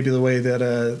and maybe the way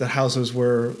that the houses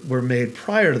were made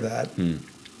prior to that.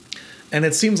 And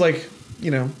it seems like,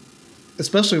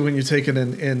 especially when you take it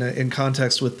in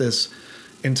context with this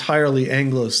entirely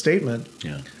Anglo statement,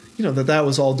 that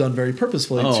was all done very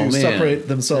purposefully to separate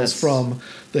themselves from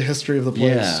the history of the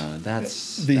place. Yeah, that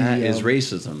is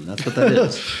racism. That's what that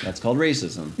is. That's called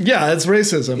racism. Yeah, it's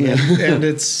racism. Yeah. And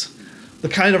it's the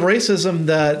kind of racism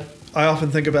that I often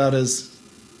think about as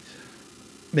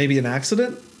maybe an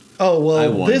accident. Oh,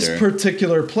 well, this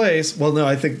particular place... Well, no,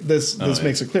 I think this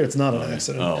makes it clear it's not an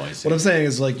accident. Oh, I see. What I'm saying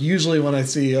is, like, usually when I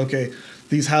see,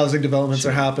 these housing developments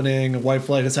are happening, white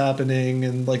flight is happening,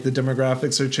 and, like, the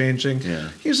demographics are changing,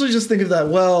 usually just think of that,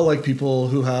 like, people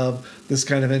who have this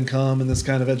kind of income and this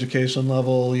kind of education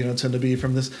level, tend to be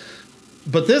from this.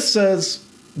 But this says,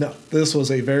 no, this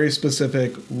was a very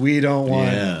specific, we don't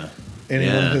want...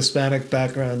 anyone with Hispanic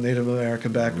background, Native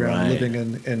American background living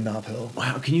in Nob Hill.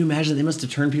 Wow, can you imagine? They must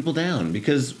have turned people down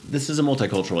because this is a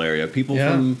multicultural area. People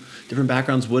from different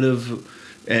backgrounds would have,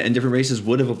 and different races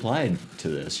would have applied to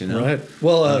this, Right.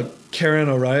 Well, Karen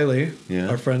O'Reilly,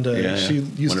 our friend, she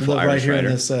used to live right here in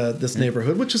this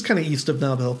neighborhood, which is kind of east of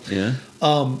Nob Hill. Yeah.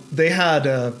 They had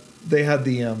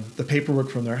the paperwork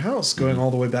from their house going all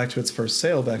the way back to its first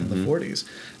sale back in the 40s,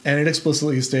 and it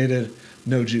explicitly stated,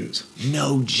 no Jews.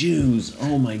 No Jews.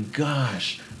 Oh my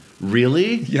gosh.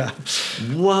 Really? Yeah.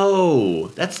 Whoa.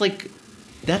 That's like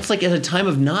at a time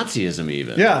of Nazism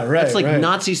even. Yeah, right. That's like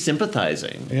Nazi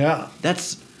sympathizing. Yeah.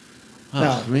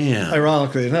 Now, man.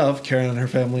 Ironically enough, Karen and her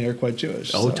family are quite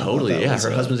Jewish. Oh, so totally. Yeah.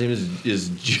 Her husband's name is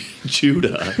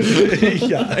Judah.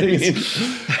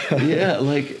 Yeah.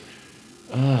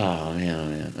 Oh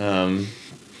man.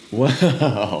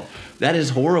 Wow. That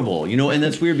is horrible, and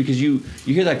that's weird because you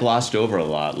hear that glossed over a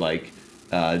lot, like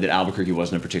that Albuquerque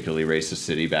wasn't a particularly racist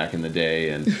city back in the day,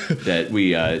 and that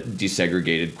we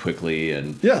desegregated quickly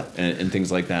and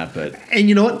things like that. But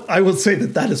you know what? I would say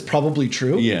that is probably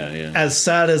true. Yeah. As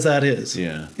sad as that is,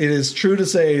 it is true to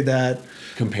say that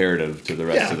comparative to the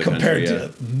rest of the country,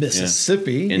 compared to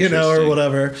Mississippi, or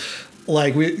whatever.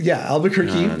 Like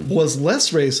Albuquerque was less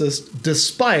racist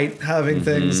despite having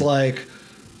things like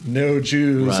no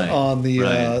Jews on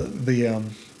the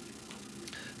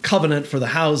covenant for the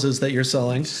houses that you're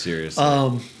selling. Seriously.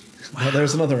 Well,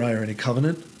 there's another irony.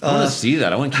 Covenant. I want to see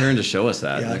that. I want Karen to show us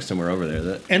that next time we're over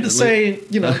there. And to say,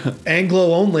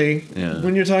 Anglo only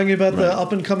when you're talking about the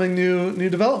up and coming new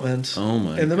development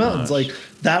in the mountains, like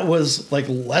that was like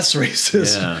less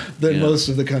racist than most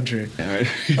of the country. Yeah,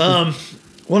 right.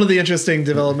 One of the interesting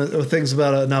things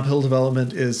about a Nob Hill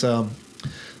development is the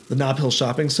Nob Hill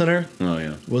Shopping Center. Oh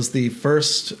yeah, was the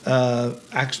first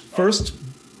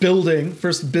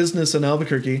business in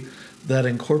Albuquerque that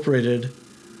incorporated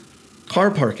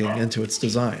car parking into its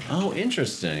design. Oh,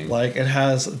 interesting. Like it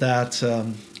has that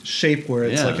shape where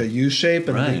it's like a U shape,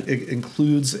 and it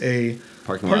includes a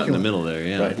parking lot in the middle there.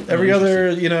 Yeah. Right. Every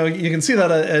other, you can see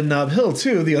that at Nob Hill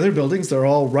too. The other buildings, they're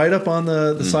all right up on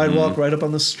the sidewalk, right up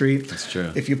on the street. That's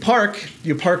true. If you park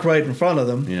right in front of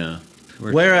them. Yeah.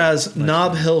 Whereas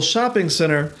Nob Hill Shopping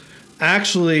Center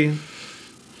actually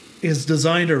is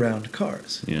designed around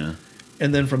cars. Yeah.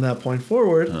 And then from that point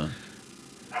forward,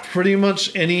 pretty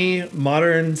much any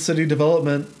modern city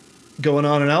development going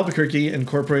on in Albuquerque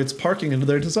incorporates parking into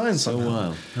their design somehow.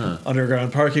 Wow. Huh.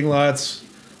 Underground parking lots.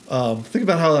 Think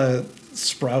about how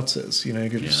Sprouts is. You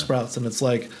get your Sprouts, and it's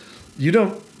like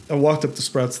I walked up to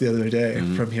Sprouts the other day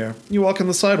from here. You walk on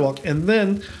the sidewalk, and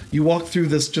then you walk through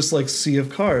this just like sea of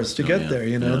cars to get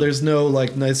there. There's no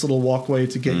like nice little walkway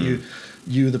to get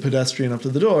you the pedestrian up to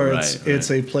the door.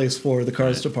 It's a place for the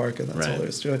cars to park, and that's all there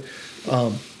is to it.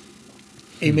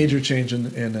 A major change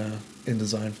in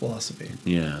design philosophy.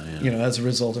 Yeah. As a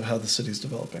result of how the city's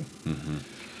developing. Mm-hmm.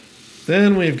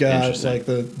 Then we've got like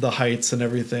the heights and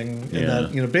everything, and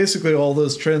that basically all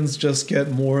those trends just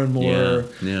get more and more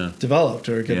developed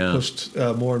or get pushed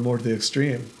more and more to the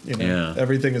extreme.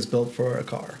 Everything is built for a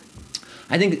car.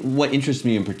 I think what interests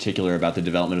me in particular about the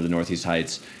development of the Northeast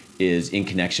Heights is in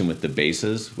connection with the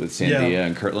bases with Sandia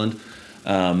and Kirtland.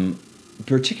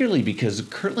 Particularly because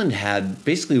Kirtland had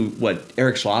basically what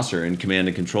Eric Schlosser in Command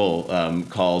and Control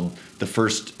called the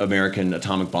first American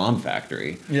atomic bomb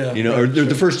factory. Yeah.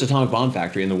 The first atomic bomb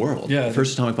factory in the world. Yeah. The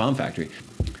first atomic bomb factory.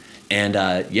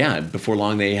 And before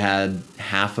long they had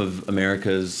half of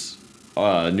America's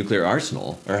nuclear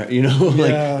arsenal,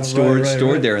 or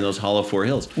stored there in those hollow Fort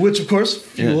Hills. Which of course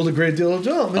fueled a great deal of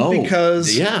development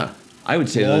because I would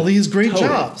say all these great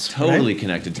jobs. Totally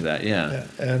connected to that,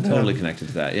 And, totally connected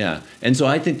to that, And so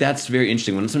I think that's very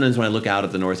interesting. Sometimes when I look out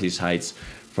at the Northeast Heights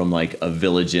from like a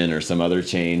Village Inn or some other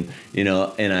chain, and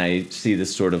I see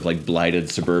this sort of like blighted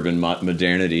suburban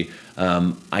modernity,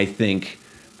 I think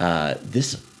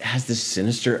this has this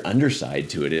sinister underside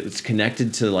to it. It's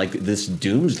connected to like this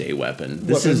doomsday weapon.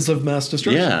 Weapons of mass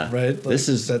destruction, right? Like this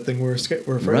is that thing we're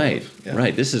afraid of. Yeah.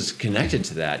 Right. This is connected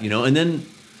to that, and then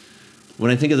when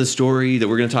I think of the story that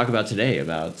we're going to talk about today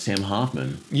about Sam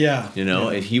Hoffman,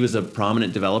 he was a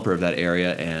prominent developer of that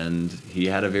area, and he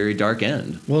had a very dark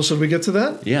end. Well, should we get to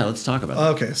that? Yeah, let's talk about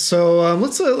it. Okay, so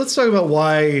let's talk about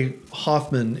why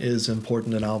Hoffman is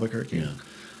important in Albuquerque.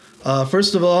 Yeah.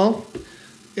 First of all,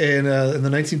 in the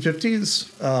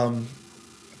 1950s, I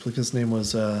believe his name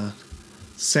was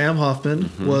Sam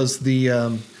Hoffman, was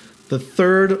the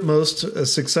third most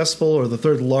successful or the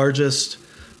third largest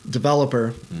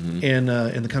developer in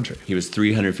the country. He was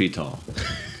 300 feet tall.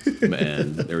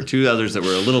 And there were two others that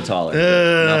were a little taller.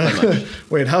 Not by much.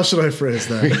 Wait, how should I phrase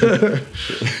that?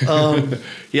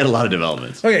 He had a lot of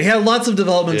developments. Okay, he had lots of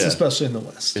developments, especially in the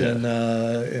West. Yeah.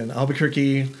 In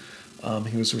Albuquerque,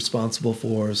 he was responsible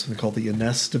for something called the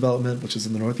Ynez development, which is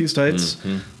in the Northeast Heights,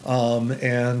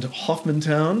 and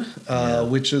Hoffmantown,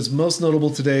 which is most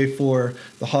notable today for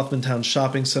the Hoffmantown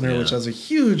Shopping Center, which has a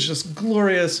huge, just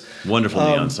glorious, wonderful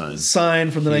neon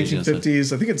sign from the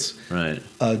 1950s. I think it's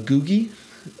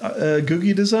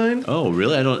Googie design. Oh,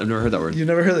 really? I've never heard that word. You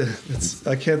never heard it?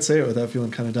 I can't say it without feeling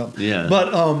kind of dumb. Yeah.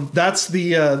 But that's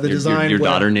the design. Your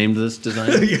daughter named this design?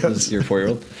 Yes. Your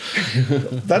 4-year-old?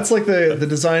 That's like the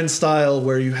design style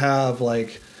where you have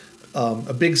like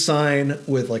a big sign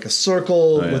with like a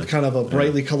circle with kind of a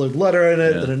brightly colored letter in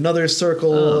it, then another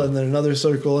circle, and then another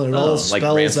circle, and it all spells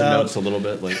like Ransom out. Notes a little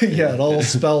bit, like it all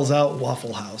spells out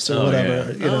Waffle House or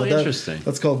whatever. Interesting.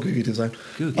 That's called Googie design.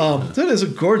 That is a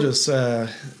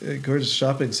gorgeous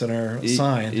shopping center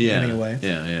sign. Anyway,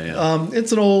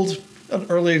 it's an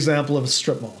early example of a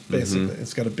strip mall. Basically,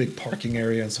 it's got a big parking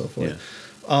area and so forth.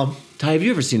 Ty, have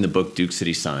you ever seen the book Duke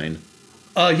City Sign?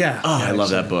 Yeah. Oh, I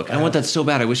love that book. I want that so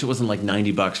bad. I wish it wasn't like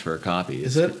 $90 for a copy.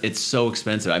 Is it? It's so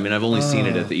expensive. I mean, I've only seen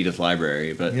it at the Edith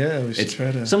Library, but we should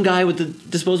try to. Some guy with the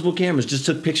disposable cameras just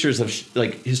took pictures of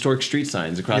like historic street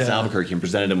signs across Albuquerque and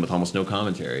presented them with almost no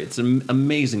commentary. It's an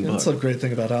amazing book. That's a great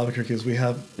thing about Albuquerque is we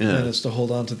have managed to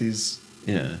hold on to these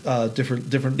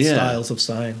different styles of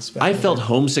signs. I felt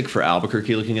homesick for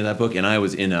Albuquerque looking at that book, and I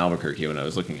was in Albuquerque when I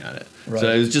was looking at it. Right.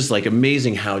 So it was just like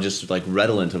amazing how just like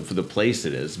redolent of the place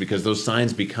it is, because those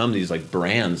signs become these like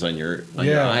brands on your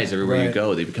eyes everywhere you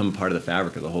go. They become part of the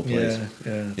fabric of the whole place.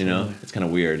 You know, it's kind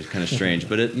of weird, it's kind of strange,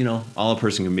 but it, all a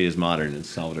person can be is modern, as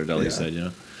Salvador Dali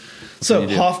said. So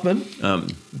Hoffman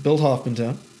built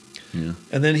Hoffmantown,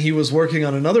 and then he was working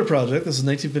on another project. This is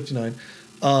 1959.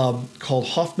 Called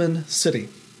Hoffman City.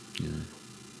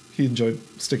 he enjoyed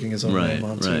sticking his own name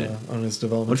on his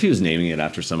development. What if he was naming it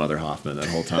after some other Hoffman that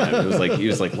whole time? It was like he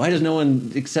was like, why does no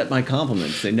one accept my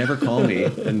compliments? They never call me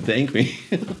and thank me.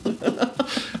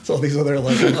 So all these other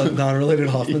like non-related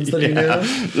Hoffmans that he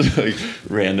knew, like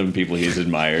random people he's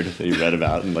admired that he read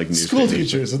about in like school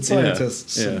teachers and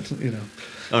scientists, and,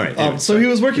 All right. Anyway, so he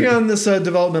was working on this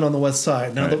development on the west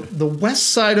side. Now the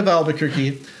west side of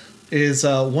Albuquerque is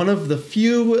one of the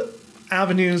few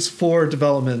avenues for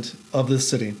development of this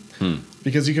city.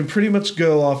 Because you can pretty much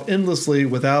go off endlessly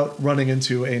without running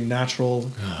into a natural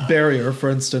barrier.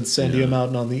 For instance, Sandia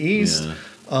Mountain on the east,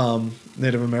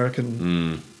 Native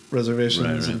American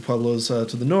reservations and pueblos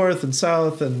to the north and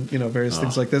south, and various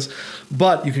things like this.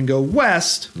 But you can go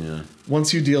west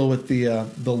once you deal with the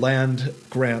land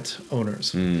grant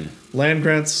owners. Land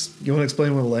grants. You want to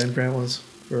explain what a land grant was?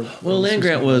 Land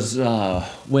grant was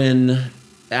when.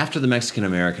 After the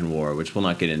Mexican-American War, which we'll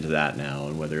not get into that now,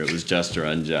 and whether it was just or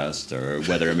unjust, or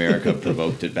whether America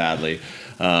provoked it badly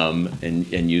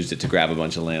and used it to grab a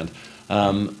bunch of land,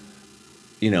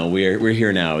 we're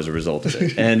here now as a result of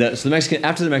it. And so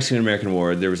after the Mexican-American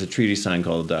War, there was a treaty signed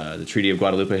called the Treaty of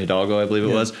Guadalupe Hidalgo, I believe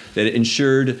it was, that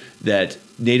ensured that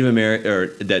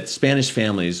that Spanish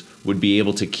families would be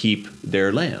able to keep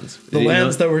their lands. The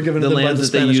lands that were given to them by the lands that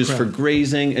Spanish they used crown. for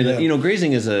grazing. And,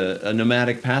 grazing is a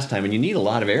nomadic pastime, and you need a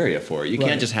lot of area for it. You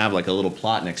can't just have like a little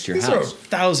plot next to your house. These are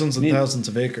thousands and thousands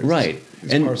of acres. Right.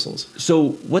 These parcels. So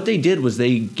what they did was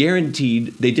they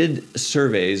did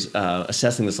surveys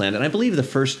assessing this land. And I believe the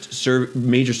first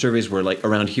major surveys were like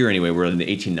around here anyway, were in the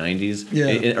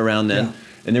 1890s, around then. Yeah.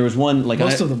 And there was one like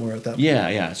most of them were at that point.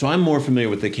 Yeah. So I'm more familiar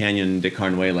with the Canyon de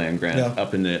Carnway land grant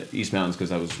up in the East Mountains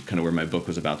because that was kind of where my book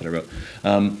was about that I wrote.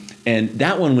 And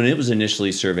that one, when it was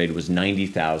initially surveyed, was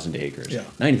 90,000 acres. Yeah,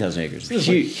 90,000 acres.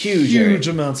 Huge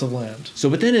amounts of land. So,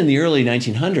 but then in the early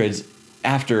 1900s,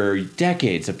 after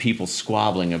decades of people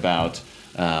squabbling about.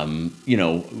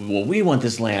 We want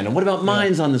this land, and what about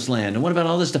mines on this land, and what about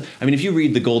all this stuff? I mean, if you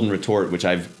read the Golden Retort, which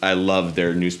I love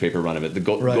their newspaper run of it, the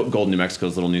Golden New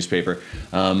Mexico's little newspaper,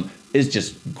 is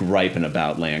just griping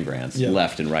about land grants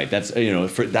left and right. That's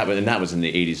and that was in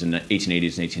the 80s and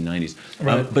 1880s and 1890s.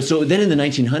 Right. But so then in the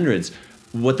 1900s.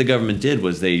 What the government did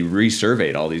was they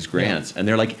resurveyed all these grants, and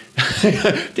they're like,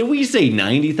 "Did we say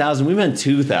 90,000? We meant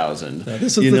 2,000."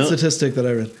 This is the statistic that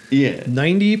I read. Yeah,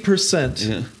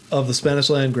 90% of the Spanish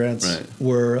land grants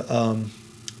were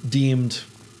deemed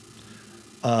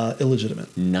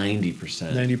illegitimate.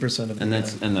 90%. 90% of them.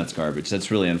 And that's garbage.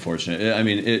 That's really unfortunate. I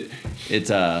mean, it's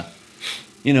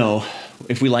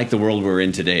if we like the world we're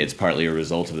in today, it's partly a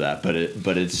result of that.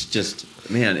 But it's just,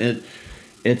 man,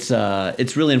 It's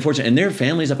really unfortunate, and there are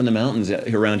families up in the mountains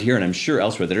around here, and I'm sure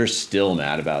elsewhere, that are still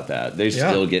mad about that. They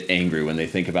still get angry when they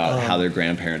think about how their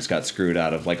grandparents got screwed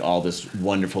out of like all this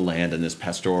wonderful land and this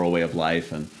pastoral way of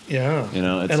life, and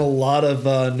and a lot of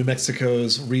New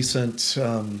Mexico's recent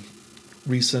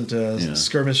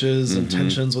skirmishes and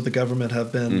tensions with the government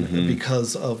have been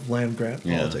because of land grant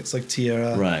politics, like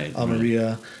Tierra,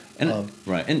 Maria. And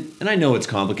I know it's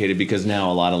complicated because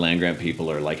now a lot of land grant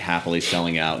people are like happily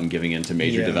selling out and giving into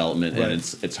major development, and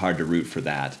it's hard to root for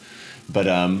that. But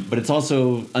it's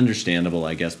also understandable,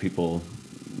 I guess. People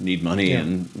need money,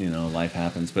 and life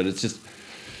happens. But it's just.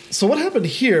 So what happened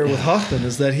here with Hoffman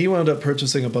is that he wound up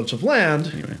purchasing a bunch of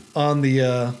land on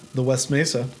the West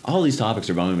Mesa. All these topics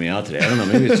are bumming me out today. I don't know.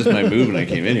 Maybe it's just my mood when I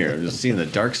came in here. I'm just seeing the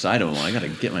dark side of them. I got to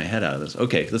get my head out of this.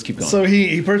 Okay, let's keep going. So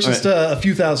he purchased a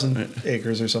few thousand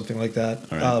acres or something like that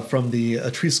from the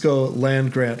Atrisco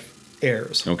land grant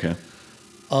heirs. Okay.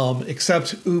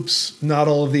 Except, not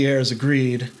all of the heirs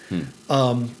agreed.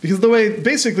 Because the way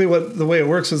it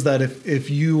works is that if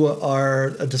you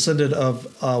are a descendant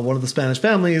of one of the Spanish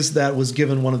families that was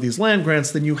given one of these land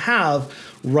grants, then you have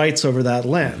rights over that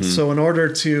land. So in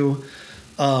order to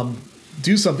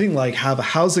do something like have a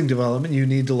housing development, you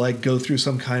need to like go through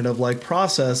some kind of like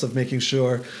process of making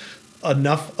sure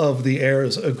enough of the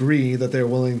heirs agree that they're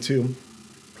willing to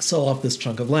sell off this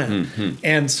chunk of land.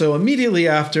 And so immediately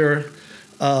after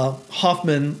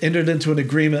Hoffman entered into an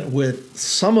agreement with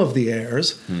some of the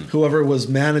heirs, whoever was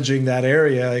managing that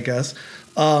area, I guess,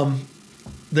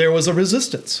 there was a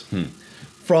resistance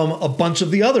from a bunch of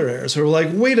the other heirs who were like,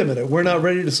 wait a minute, we're not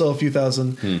ready to sell a few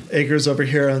thousand acres over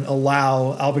here and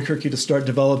allow Albuquerque to start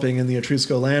developing in the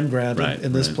Atrisco land grant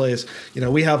in this place.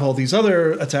 We have all these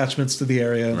other attachments to the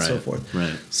area and so forth.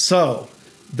 So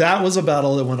that was a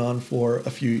battle that went on for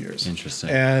a few years. Interesting.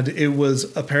 And it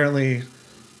was apparently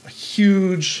a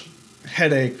huge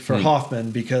headache for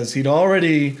Hoffman because he'd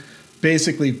already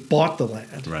basically bought the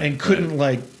land and couldn't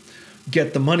like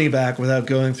get the money back without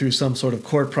going through some sort of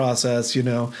court process,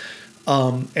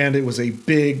 And it was a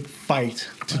big fight.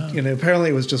 Apparently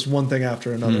it was just one thing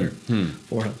after another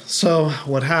for him. So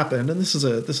what happened? And this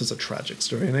is a tragic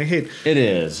story, and I hate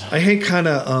kind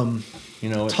of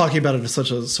talking about it in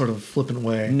such a sort of flippant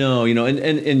way. No,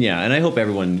 and I hope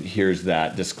everyone hears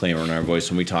that disclaimer in our voice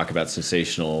when we talk about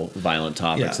sensational, violent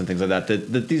topics and things like that.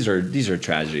 That these are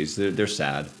tragedies. They're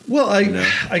sad. Well,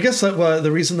 I guess that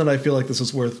the reason that I feel like this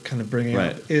is worth kind of bringing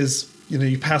up is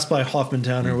you pass by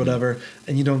Hoffmantown or whatever,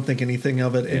 and you don't think anything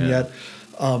of it, and yet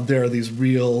there are these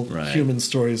real human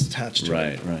stories attached to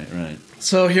it. Right.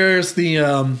 So here's the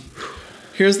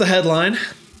headline.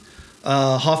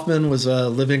 Hoffman was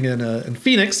living in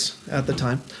Phoenix at the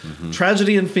time.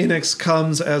 Tragedy in Phoenix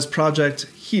comes as project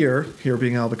here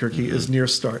being Albuquerque, is near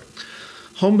start.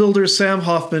 Homebuilder Sam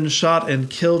Hoffman shot and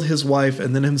killed his wife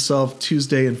and then himself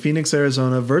Tuesday in Phoenix,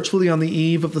 Arizona, virtually on the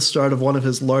eve of the start of one of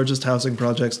his largest housing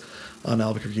projects on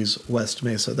Albuquerque's West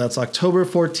Mesa. That's October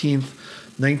 14th,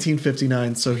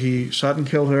 1959. So he shot and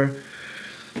killed her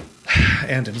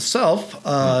and himself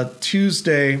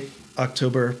Tuesday,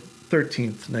 October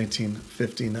 13th,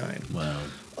 1959.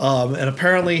 Wow. And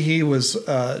apparently he was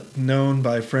known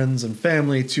by friends and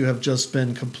family to have just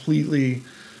been completely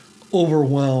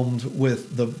overwhelmed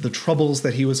with the troubles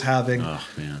that he was having,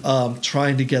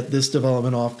 trying to get this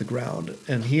development off the ground.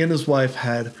 And he and his wife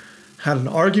had an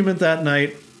argument that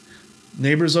night.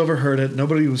 Neighbors overheard it.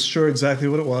 Nobody was sure exactly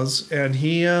what it was, and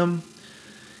he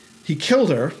killed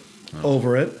her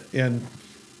over it, and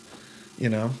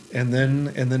and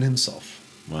then himself.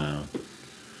 Wow.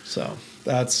 So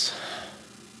that's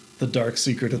the dark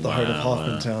secret at the heart of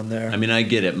Hoffmantown there. I mean, I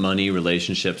get it. Money,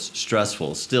 relationships,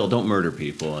 stressful. Still, don't murder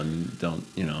people and don't,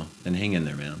 and hang in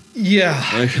there, man.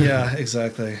 Yeah. Yeah,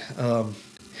 exactly.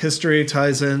 History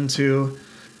ties into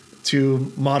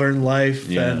modern life,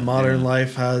 and modern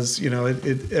life has,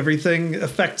 it everything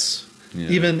affects.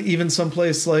 Even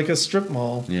someplace like a strip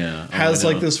mall has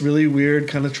like this really weird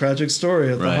kind of tragic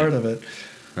story at the heart of it.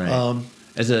 Right.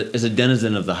 As a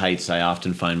denizen of the Heights, I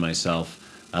often find myself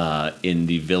in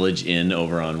the Village Inn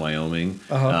over on Wyoming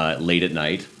late at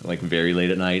night, like very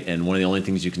late at night, and one of the only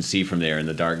things you can see from there in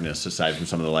the darkness, aside from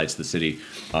some of the lights of the city,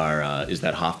 is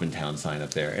that Hoffmantown sign up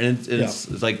there, and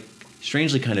it's like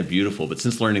strangely kind of beautiful. But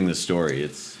since learning this story,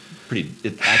 it's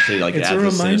actually like it's a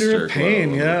reminder of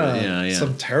pain.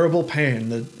 Some terrible pain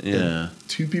that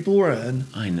two people were in.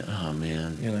 I know. Oh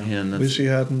man. Wish he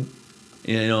hadn't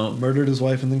murdered his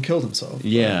wife and then killed himself.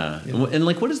 Yeah. But, and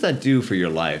like, what does that do for your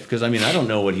life? Because I mean, I don't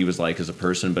know what he was like as a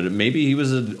person, but maybe he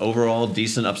was an overall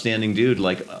decent, upstanding dude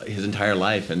like his entire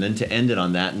life, and then to end it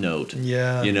on that note.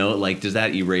 Yeah. Like, does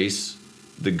that erase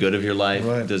the good of your life?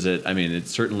 Right. Does it? I mean, it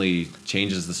certainly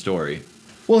changes the story.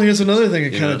 Well, here's another thing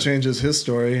that kind of changes his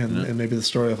story and maybe the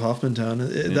story of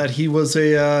Hoffmantown, that he was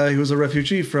a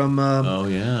refugee from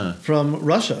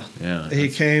Russia. Yeah, he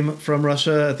came from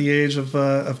Russia at the age of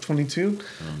 22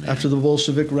 after the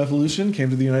Bolshevik Revolution, came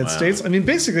to the United States. I mean,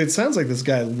 basically, it sounds like this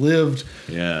guy lived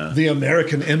the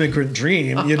American immigrant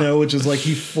dream, which is like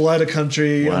he fled a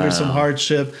country under some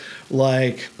hardship,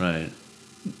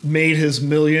 made his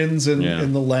millions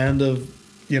in the land of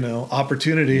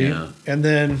opportunity, and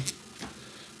then.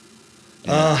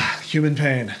 Human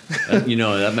pain.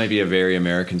 That might be a very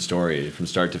American story from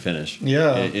start to finish.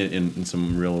 Yeah, in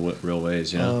some real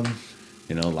ways.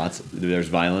 There's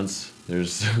violence.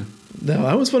 There's. No,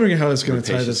 I was wondering how I was going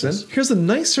to tie this in. Here's a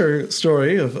nicer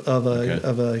story of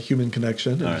a human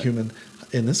connection and human,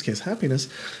 in this case, happiness,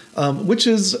 which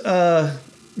is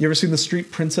you ever seen the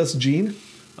street Princess Jean?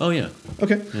 Oh yeah.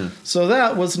 Okay. Yeah. So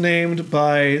that was named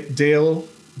by Dale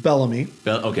Bellamy.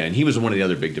 Okay, and he was one of the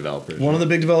other big developers. One of the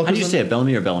big developers. How do you say it,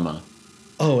 Bellamy or Bellama?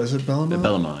 Oh, is it Bellama?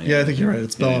 Bellama. Yeah, I think you're right.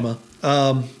 It's Bellama.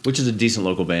 Which is a decent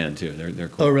local band too. They're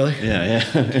cool. Oh, really? Yeah.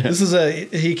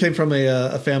 He came from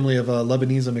a family of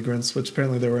Lebanese immigrants, which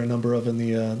apparently there were a number of in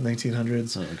the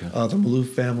 1900s. Oh, okay. The Malouf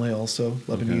family also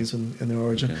Lebanese in their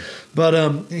origin. Okay.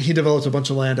 But he developed a bunch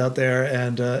of land out there,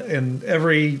 and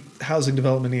every housing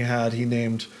development he had, he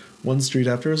named one street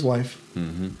after his wife.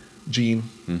 Mm-hmm. Jean.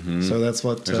 Mm-hmm. So that's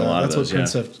what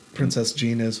Princess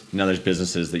Jean is. Now there's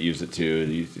businesses that use it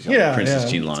too. Princess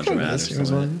Jean Laundromat or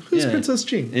something. Who's Princess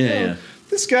Jean? Yeah.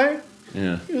 This guy.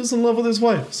 Yeah. He was in love with his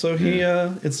wife, so he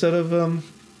instead of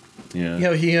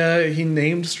he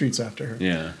named streets after her.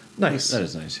 Yeah. Nice. That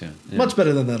is nice. Yeah. Much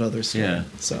better than that other story. Yeah.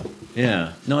 So.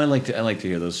 Yeah. No, I like to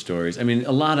hear those stories. I mean,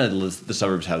 a lot of the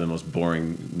suburbs have the most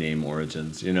boring name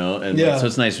origins, and so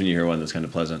it's nice when you hear one that's kind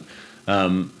of pleasant. I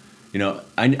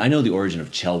know the origin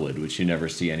of Chelwood, which you never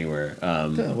see anywhere.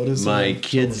 What is my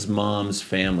kid's mom's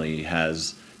family she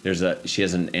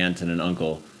has an aunt and an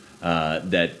uncle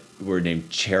that were named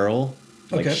Cheryl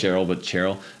like Okay. Cheryl, but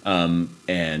Cheryl,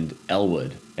 and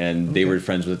Elwood. And they were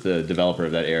friends with the developer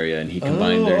of that area, and he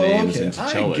combined their names into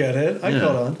Chelwood. I get it. I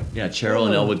caught on. Yeah, Cheryl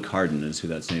and Oh. Elwood Carden is who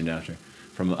that's named after,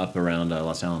 from up around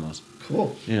Los Alamos.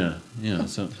 Cool. Yeah,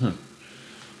 so... Well,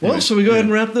 Anyway, shall we go ahead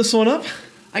and wrap this one up?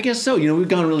 I guess so. We've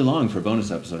gone really long for a bonus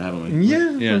episode, haven't we?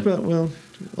 Yeah.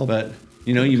 But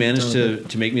you managed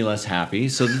to make me less happy.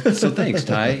 So thanks,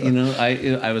 Ty.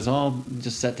 I was all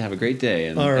just set to have a great day,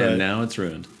 and, All right. and now it's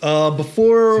ruined.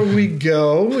 Before we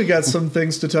go, we got some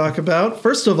things to talk about.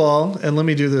 First of all, and let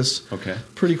me do this Okay.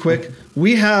 pretty quick.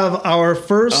 We have our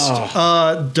first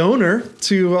donor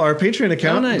to our Patreon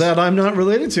account Oh, nice. that I'm not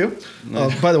related to.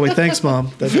 By the way, thanks,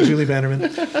 Mom. That's Julie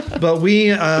Bannerman. But we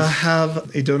have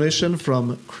a donation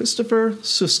from Christopher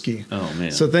Suski. Oh,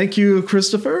 man. So thank you,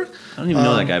 Christopher. I don't even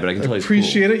know that guy, but I can tell he's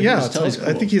appreciate cool. it. Yeah, Just tell he's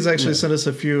I cool. think he's actually sent us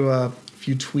a few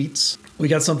tweets. We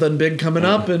got something big coming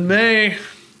up in May.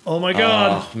 Oh my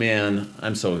God! Oh, man,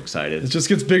 I'm so excited. It just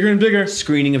gets bigger and bigger.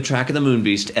 Screening of Track of the Moon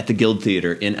Beast at the Guild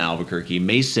Theater in Albuquerque,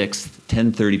 May 6th,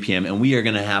 10:30 p.m. And we are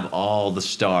going to have all the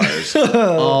stars,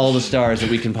 all the stars that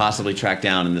we can possibly track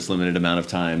down in this limited amount of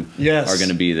time Yes. are going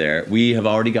to be there. We have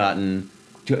already gotten...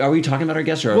 Are we talking about our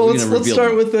guests, or are Well, we going to let's reveal start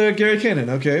them? with Gary Kanan.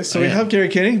 Okay, so Oh, we yeah. have Gary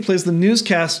Kanan. He plays the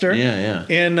newscaster. Yeah.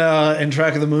 In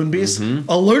Track of the Moon Beast,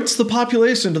 alerts the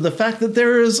population to the fact that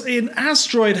there is an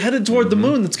asteroid headed toward the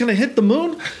moon that's going to hit the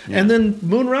moon, and then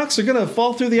moon rocks are going to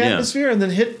fall through the Yeah. atmosphere and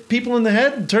then hit people in the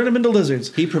head and turn them into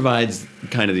lizards. He provides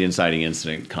kind of the inciting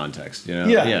incident context,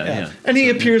 Yeah. And he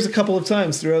appears a couple of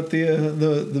times throughout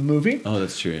the movie. Oh,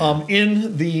 that's true. Yeah.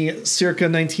 In the circa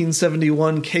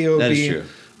 1971 KOB That is true.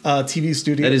 TV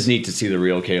studio. That is neat to see the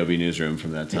real KOB newsroom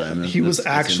from that time. He was That's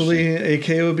actually a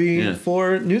KOB Yeah.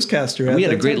 4 newscaster. And we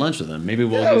had a that great time. lunch with him. Maybe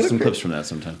we'll Yeah, get what a some great- clips from that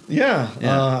sometime. Yeah,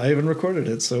 Yeah. I even recorded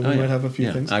it, so we Oh, might yeah. have a few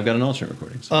Yeah. things. I've got an alternate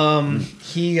recording. So.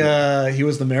 He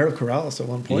was the mayor of Corrales at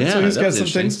one point, Yeah, so he's that got was some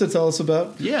interesting. things to tell us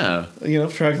about. Yeah.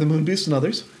 Track the Moon Beast and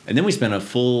others. And then we spent a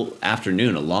full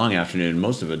afternoon, a long afternoon,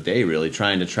 most of a day really,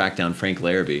 trying to track down Frank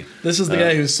Larrabee. This is the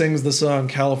guy who sings the song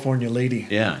 "California Lady."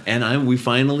 Yeah, and we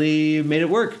finally made it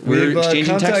work. We're We've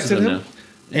exchanging texts contacted with him him,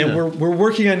 now. and Yeah. we're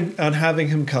working on having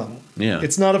him come. Yeah.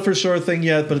 It's not a for sure thing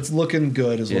yet, but it's looking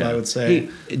good, is what Yeah. I would say.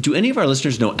 Hey, do any of our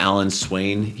listeners know Alan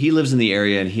Swain? He lives in the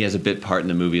area and he has a bit part in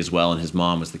the movie as well. And his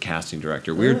mom was the casting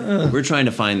director. We're trying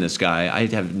to find this guy. I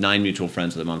have 9 mutual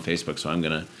friends with him on Facebook, so I'm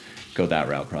gonna go that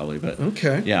route probably. But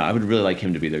Okay. yeah, I would really like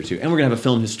him to be there too. And we're gonna have a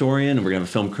film historian and we're gonna have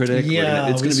a film critic. Yeah,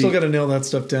 it's we gonna still be got to nail that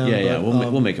stuff down. Yeah, but,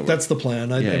 we'll make it work. That's the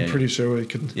plan. I'm Yeah. pretty sure we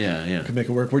can. yeah. Could make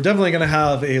it work. We're definitely going to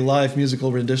have a live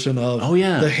musical rendition of Oh,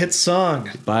 yeah. the hit song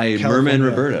By California. Merma and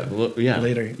Roberta. Well, yeah.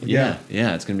 Later. Yeah,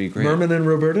 it's gonna be great. Merman and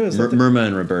Roberta. Is that the- Murma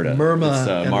and Roberta. Murma It's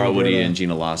and Mara Woody Roberta. and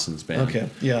Gina Lawson's band. Okay,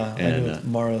 yeah, I And, know it's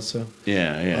Mara. So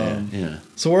Yeah.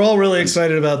 so we're all really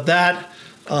excited about that.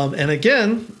 And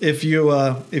again, if you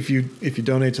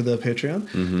donate to the Patreon,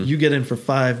 Mm-hmm. you get in for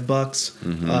 $5.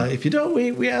 If you don't,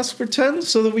 we ask for 10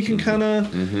 so that we can kind of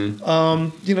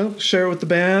share it with the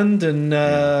band and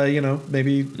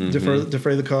maybe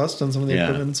defray the cost on some of the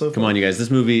equipment and so forth. Come on, you guys.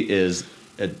 This movie is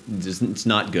it's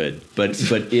not good, but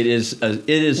it is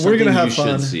We're something gonna have you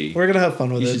fun. should see. We're gonna have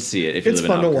fun with it. You should see it if you It's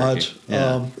live in fun to Albuquerque. watch.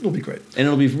 Yeah. It'll be great. And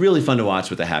it'll be really fun to watch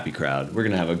with a happy crowd. We're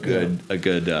gonna have a good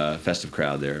festive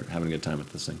crowd there, having a good time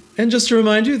with this thing. And just to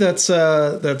remind you, that's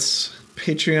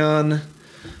Patreon.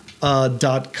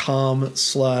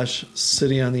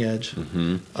 .com/City on the Edge.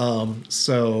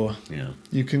 So Yeah.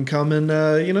 you can come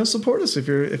and support us if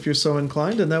you're so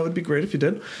inclined, and that would be great if you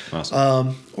did.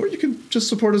 Awesome. Or you can just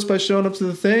support us by showing up to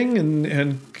the thing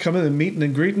and coming and meeting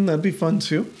and greeting. That'd be fun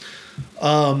too.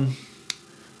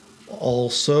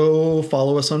 Also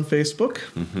follow us on Facebook.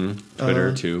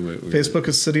 Twitter too. Facebook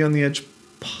is City on the Edge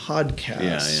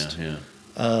Podcast.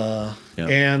 Yeah.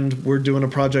 And we're doing a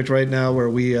project right now where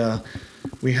we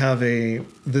have a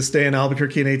This Day in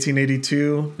Albuquerque in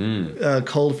 1882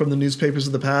 culled from the newspapers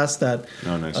of the past. That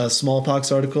nice.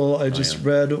 smallpox article I just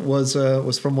read was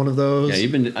from one of those.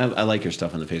 Yeah, I like your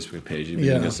stuff on the Facebook page. You've been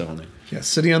doing good stuff on there. Yeah,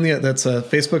 City on the that's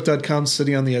facebook.com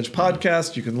City on the Edge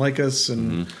podcast. You can like us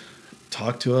and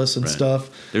talk to us and stuff.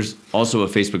 There's also a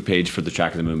Facebook page for the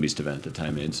Track of the Moon Beast event that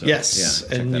Ty made. So Yes,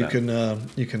 yeah, and you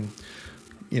can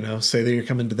say that you're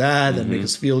coming to that and make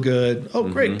us feel good. Oh,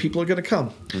 great, people are going to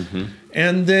come.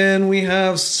 And then we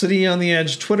have City on the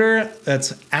Edge Twitter.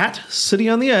 That's at City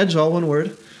on the Edge, all one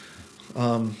word.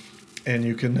 And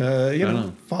you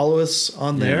can follow us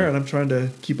on there, and I'm trying to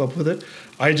keep up with it.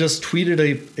 I just tweeted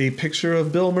a picture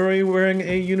of Bill Murray wearing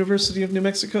a University of New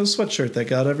Mexico sweatshirt that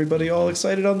got everybody all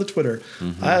excited on the Twitter.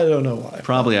 Mm-hmm. I don't know why.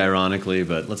 Probably ironically,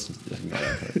 but let's...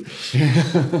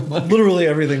 Literally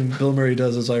everything Bill Murray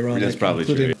does is ironic. That's probably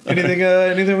true.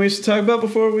 Anything we should talk about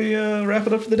before we wrap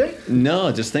it up for the day?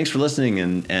 No, just thanks for listening,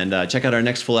 and check out our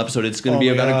next full episode. It's going to be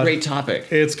about a great topic.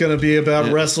 It's going to be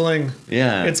about wrestling.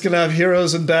 Yeah. It's going to have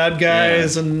heroes and bad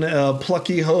guys and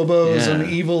plucky hobos and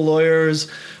evil lawyers.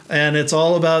 And it's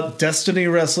all about Destiny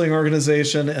Wrestling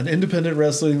Organization, an independent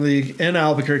wrestling league in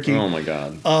Albuquerque. Oh, my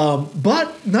God.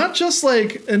 But not just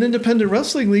like an independent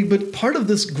wrestling league, but part of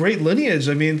this great lineage.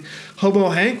 I mean, Hobo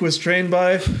Hank was trained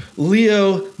by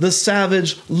Leo the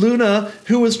Savage Luna,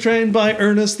 who was trained by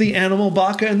Ernest the Animal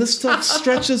Baca. And this stuff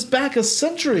stretches back a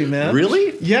century, man.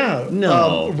 Really? Yeah.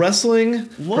 No. Wrestling,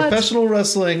 professional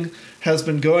wrestling has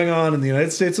been going on in the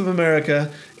United States of America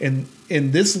in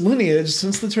this lineage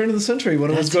since the turn of the century when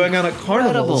it was going on at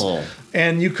carnivals.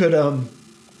 And you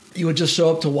would just show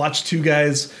up to watch two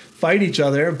guys fight each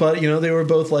other, but they were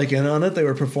both like in on it. They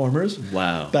were performers.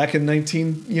 Wow. Back in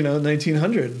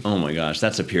 1900. Oh my gosh,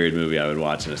 that's a period movie I would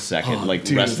watch in a second.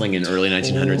 Wrestling in early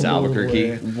 1900s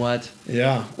Albuquerque. What?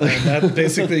 Yeah. And that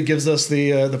basically gives us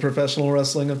the professional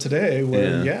wrestling of today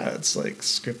where it's like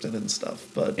scripted and stuff,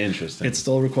 but interesting. It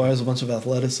still requires a bunch of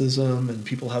athleticism and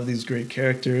people have these great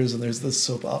characters and there's this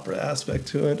soap opera aspect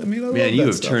to it. I mean, you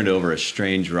have turned over a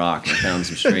strange rock and found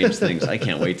some strange things. I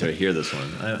can't wait to hear this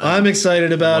one. I'm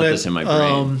excited about it. This in my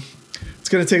brain. It's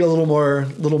going to take a little more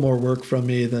work from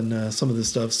me than some of this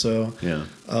stuff. So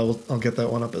I'll get that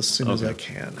one up as soon as I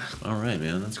can. All right,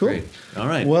 man. That's cool. Great. All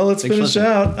right. Well, let's finish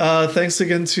out. Thanks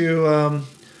again to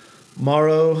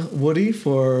Mauro Woody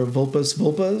for Vulpas,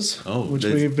 which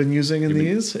we've been using in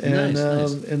these,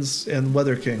 and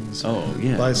Weather Kings. Oh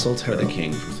yeah, by Soltero. Weather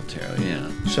King from Soltero. Yeah.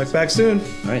 Check back soon.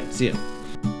 All right. See you.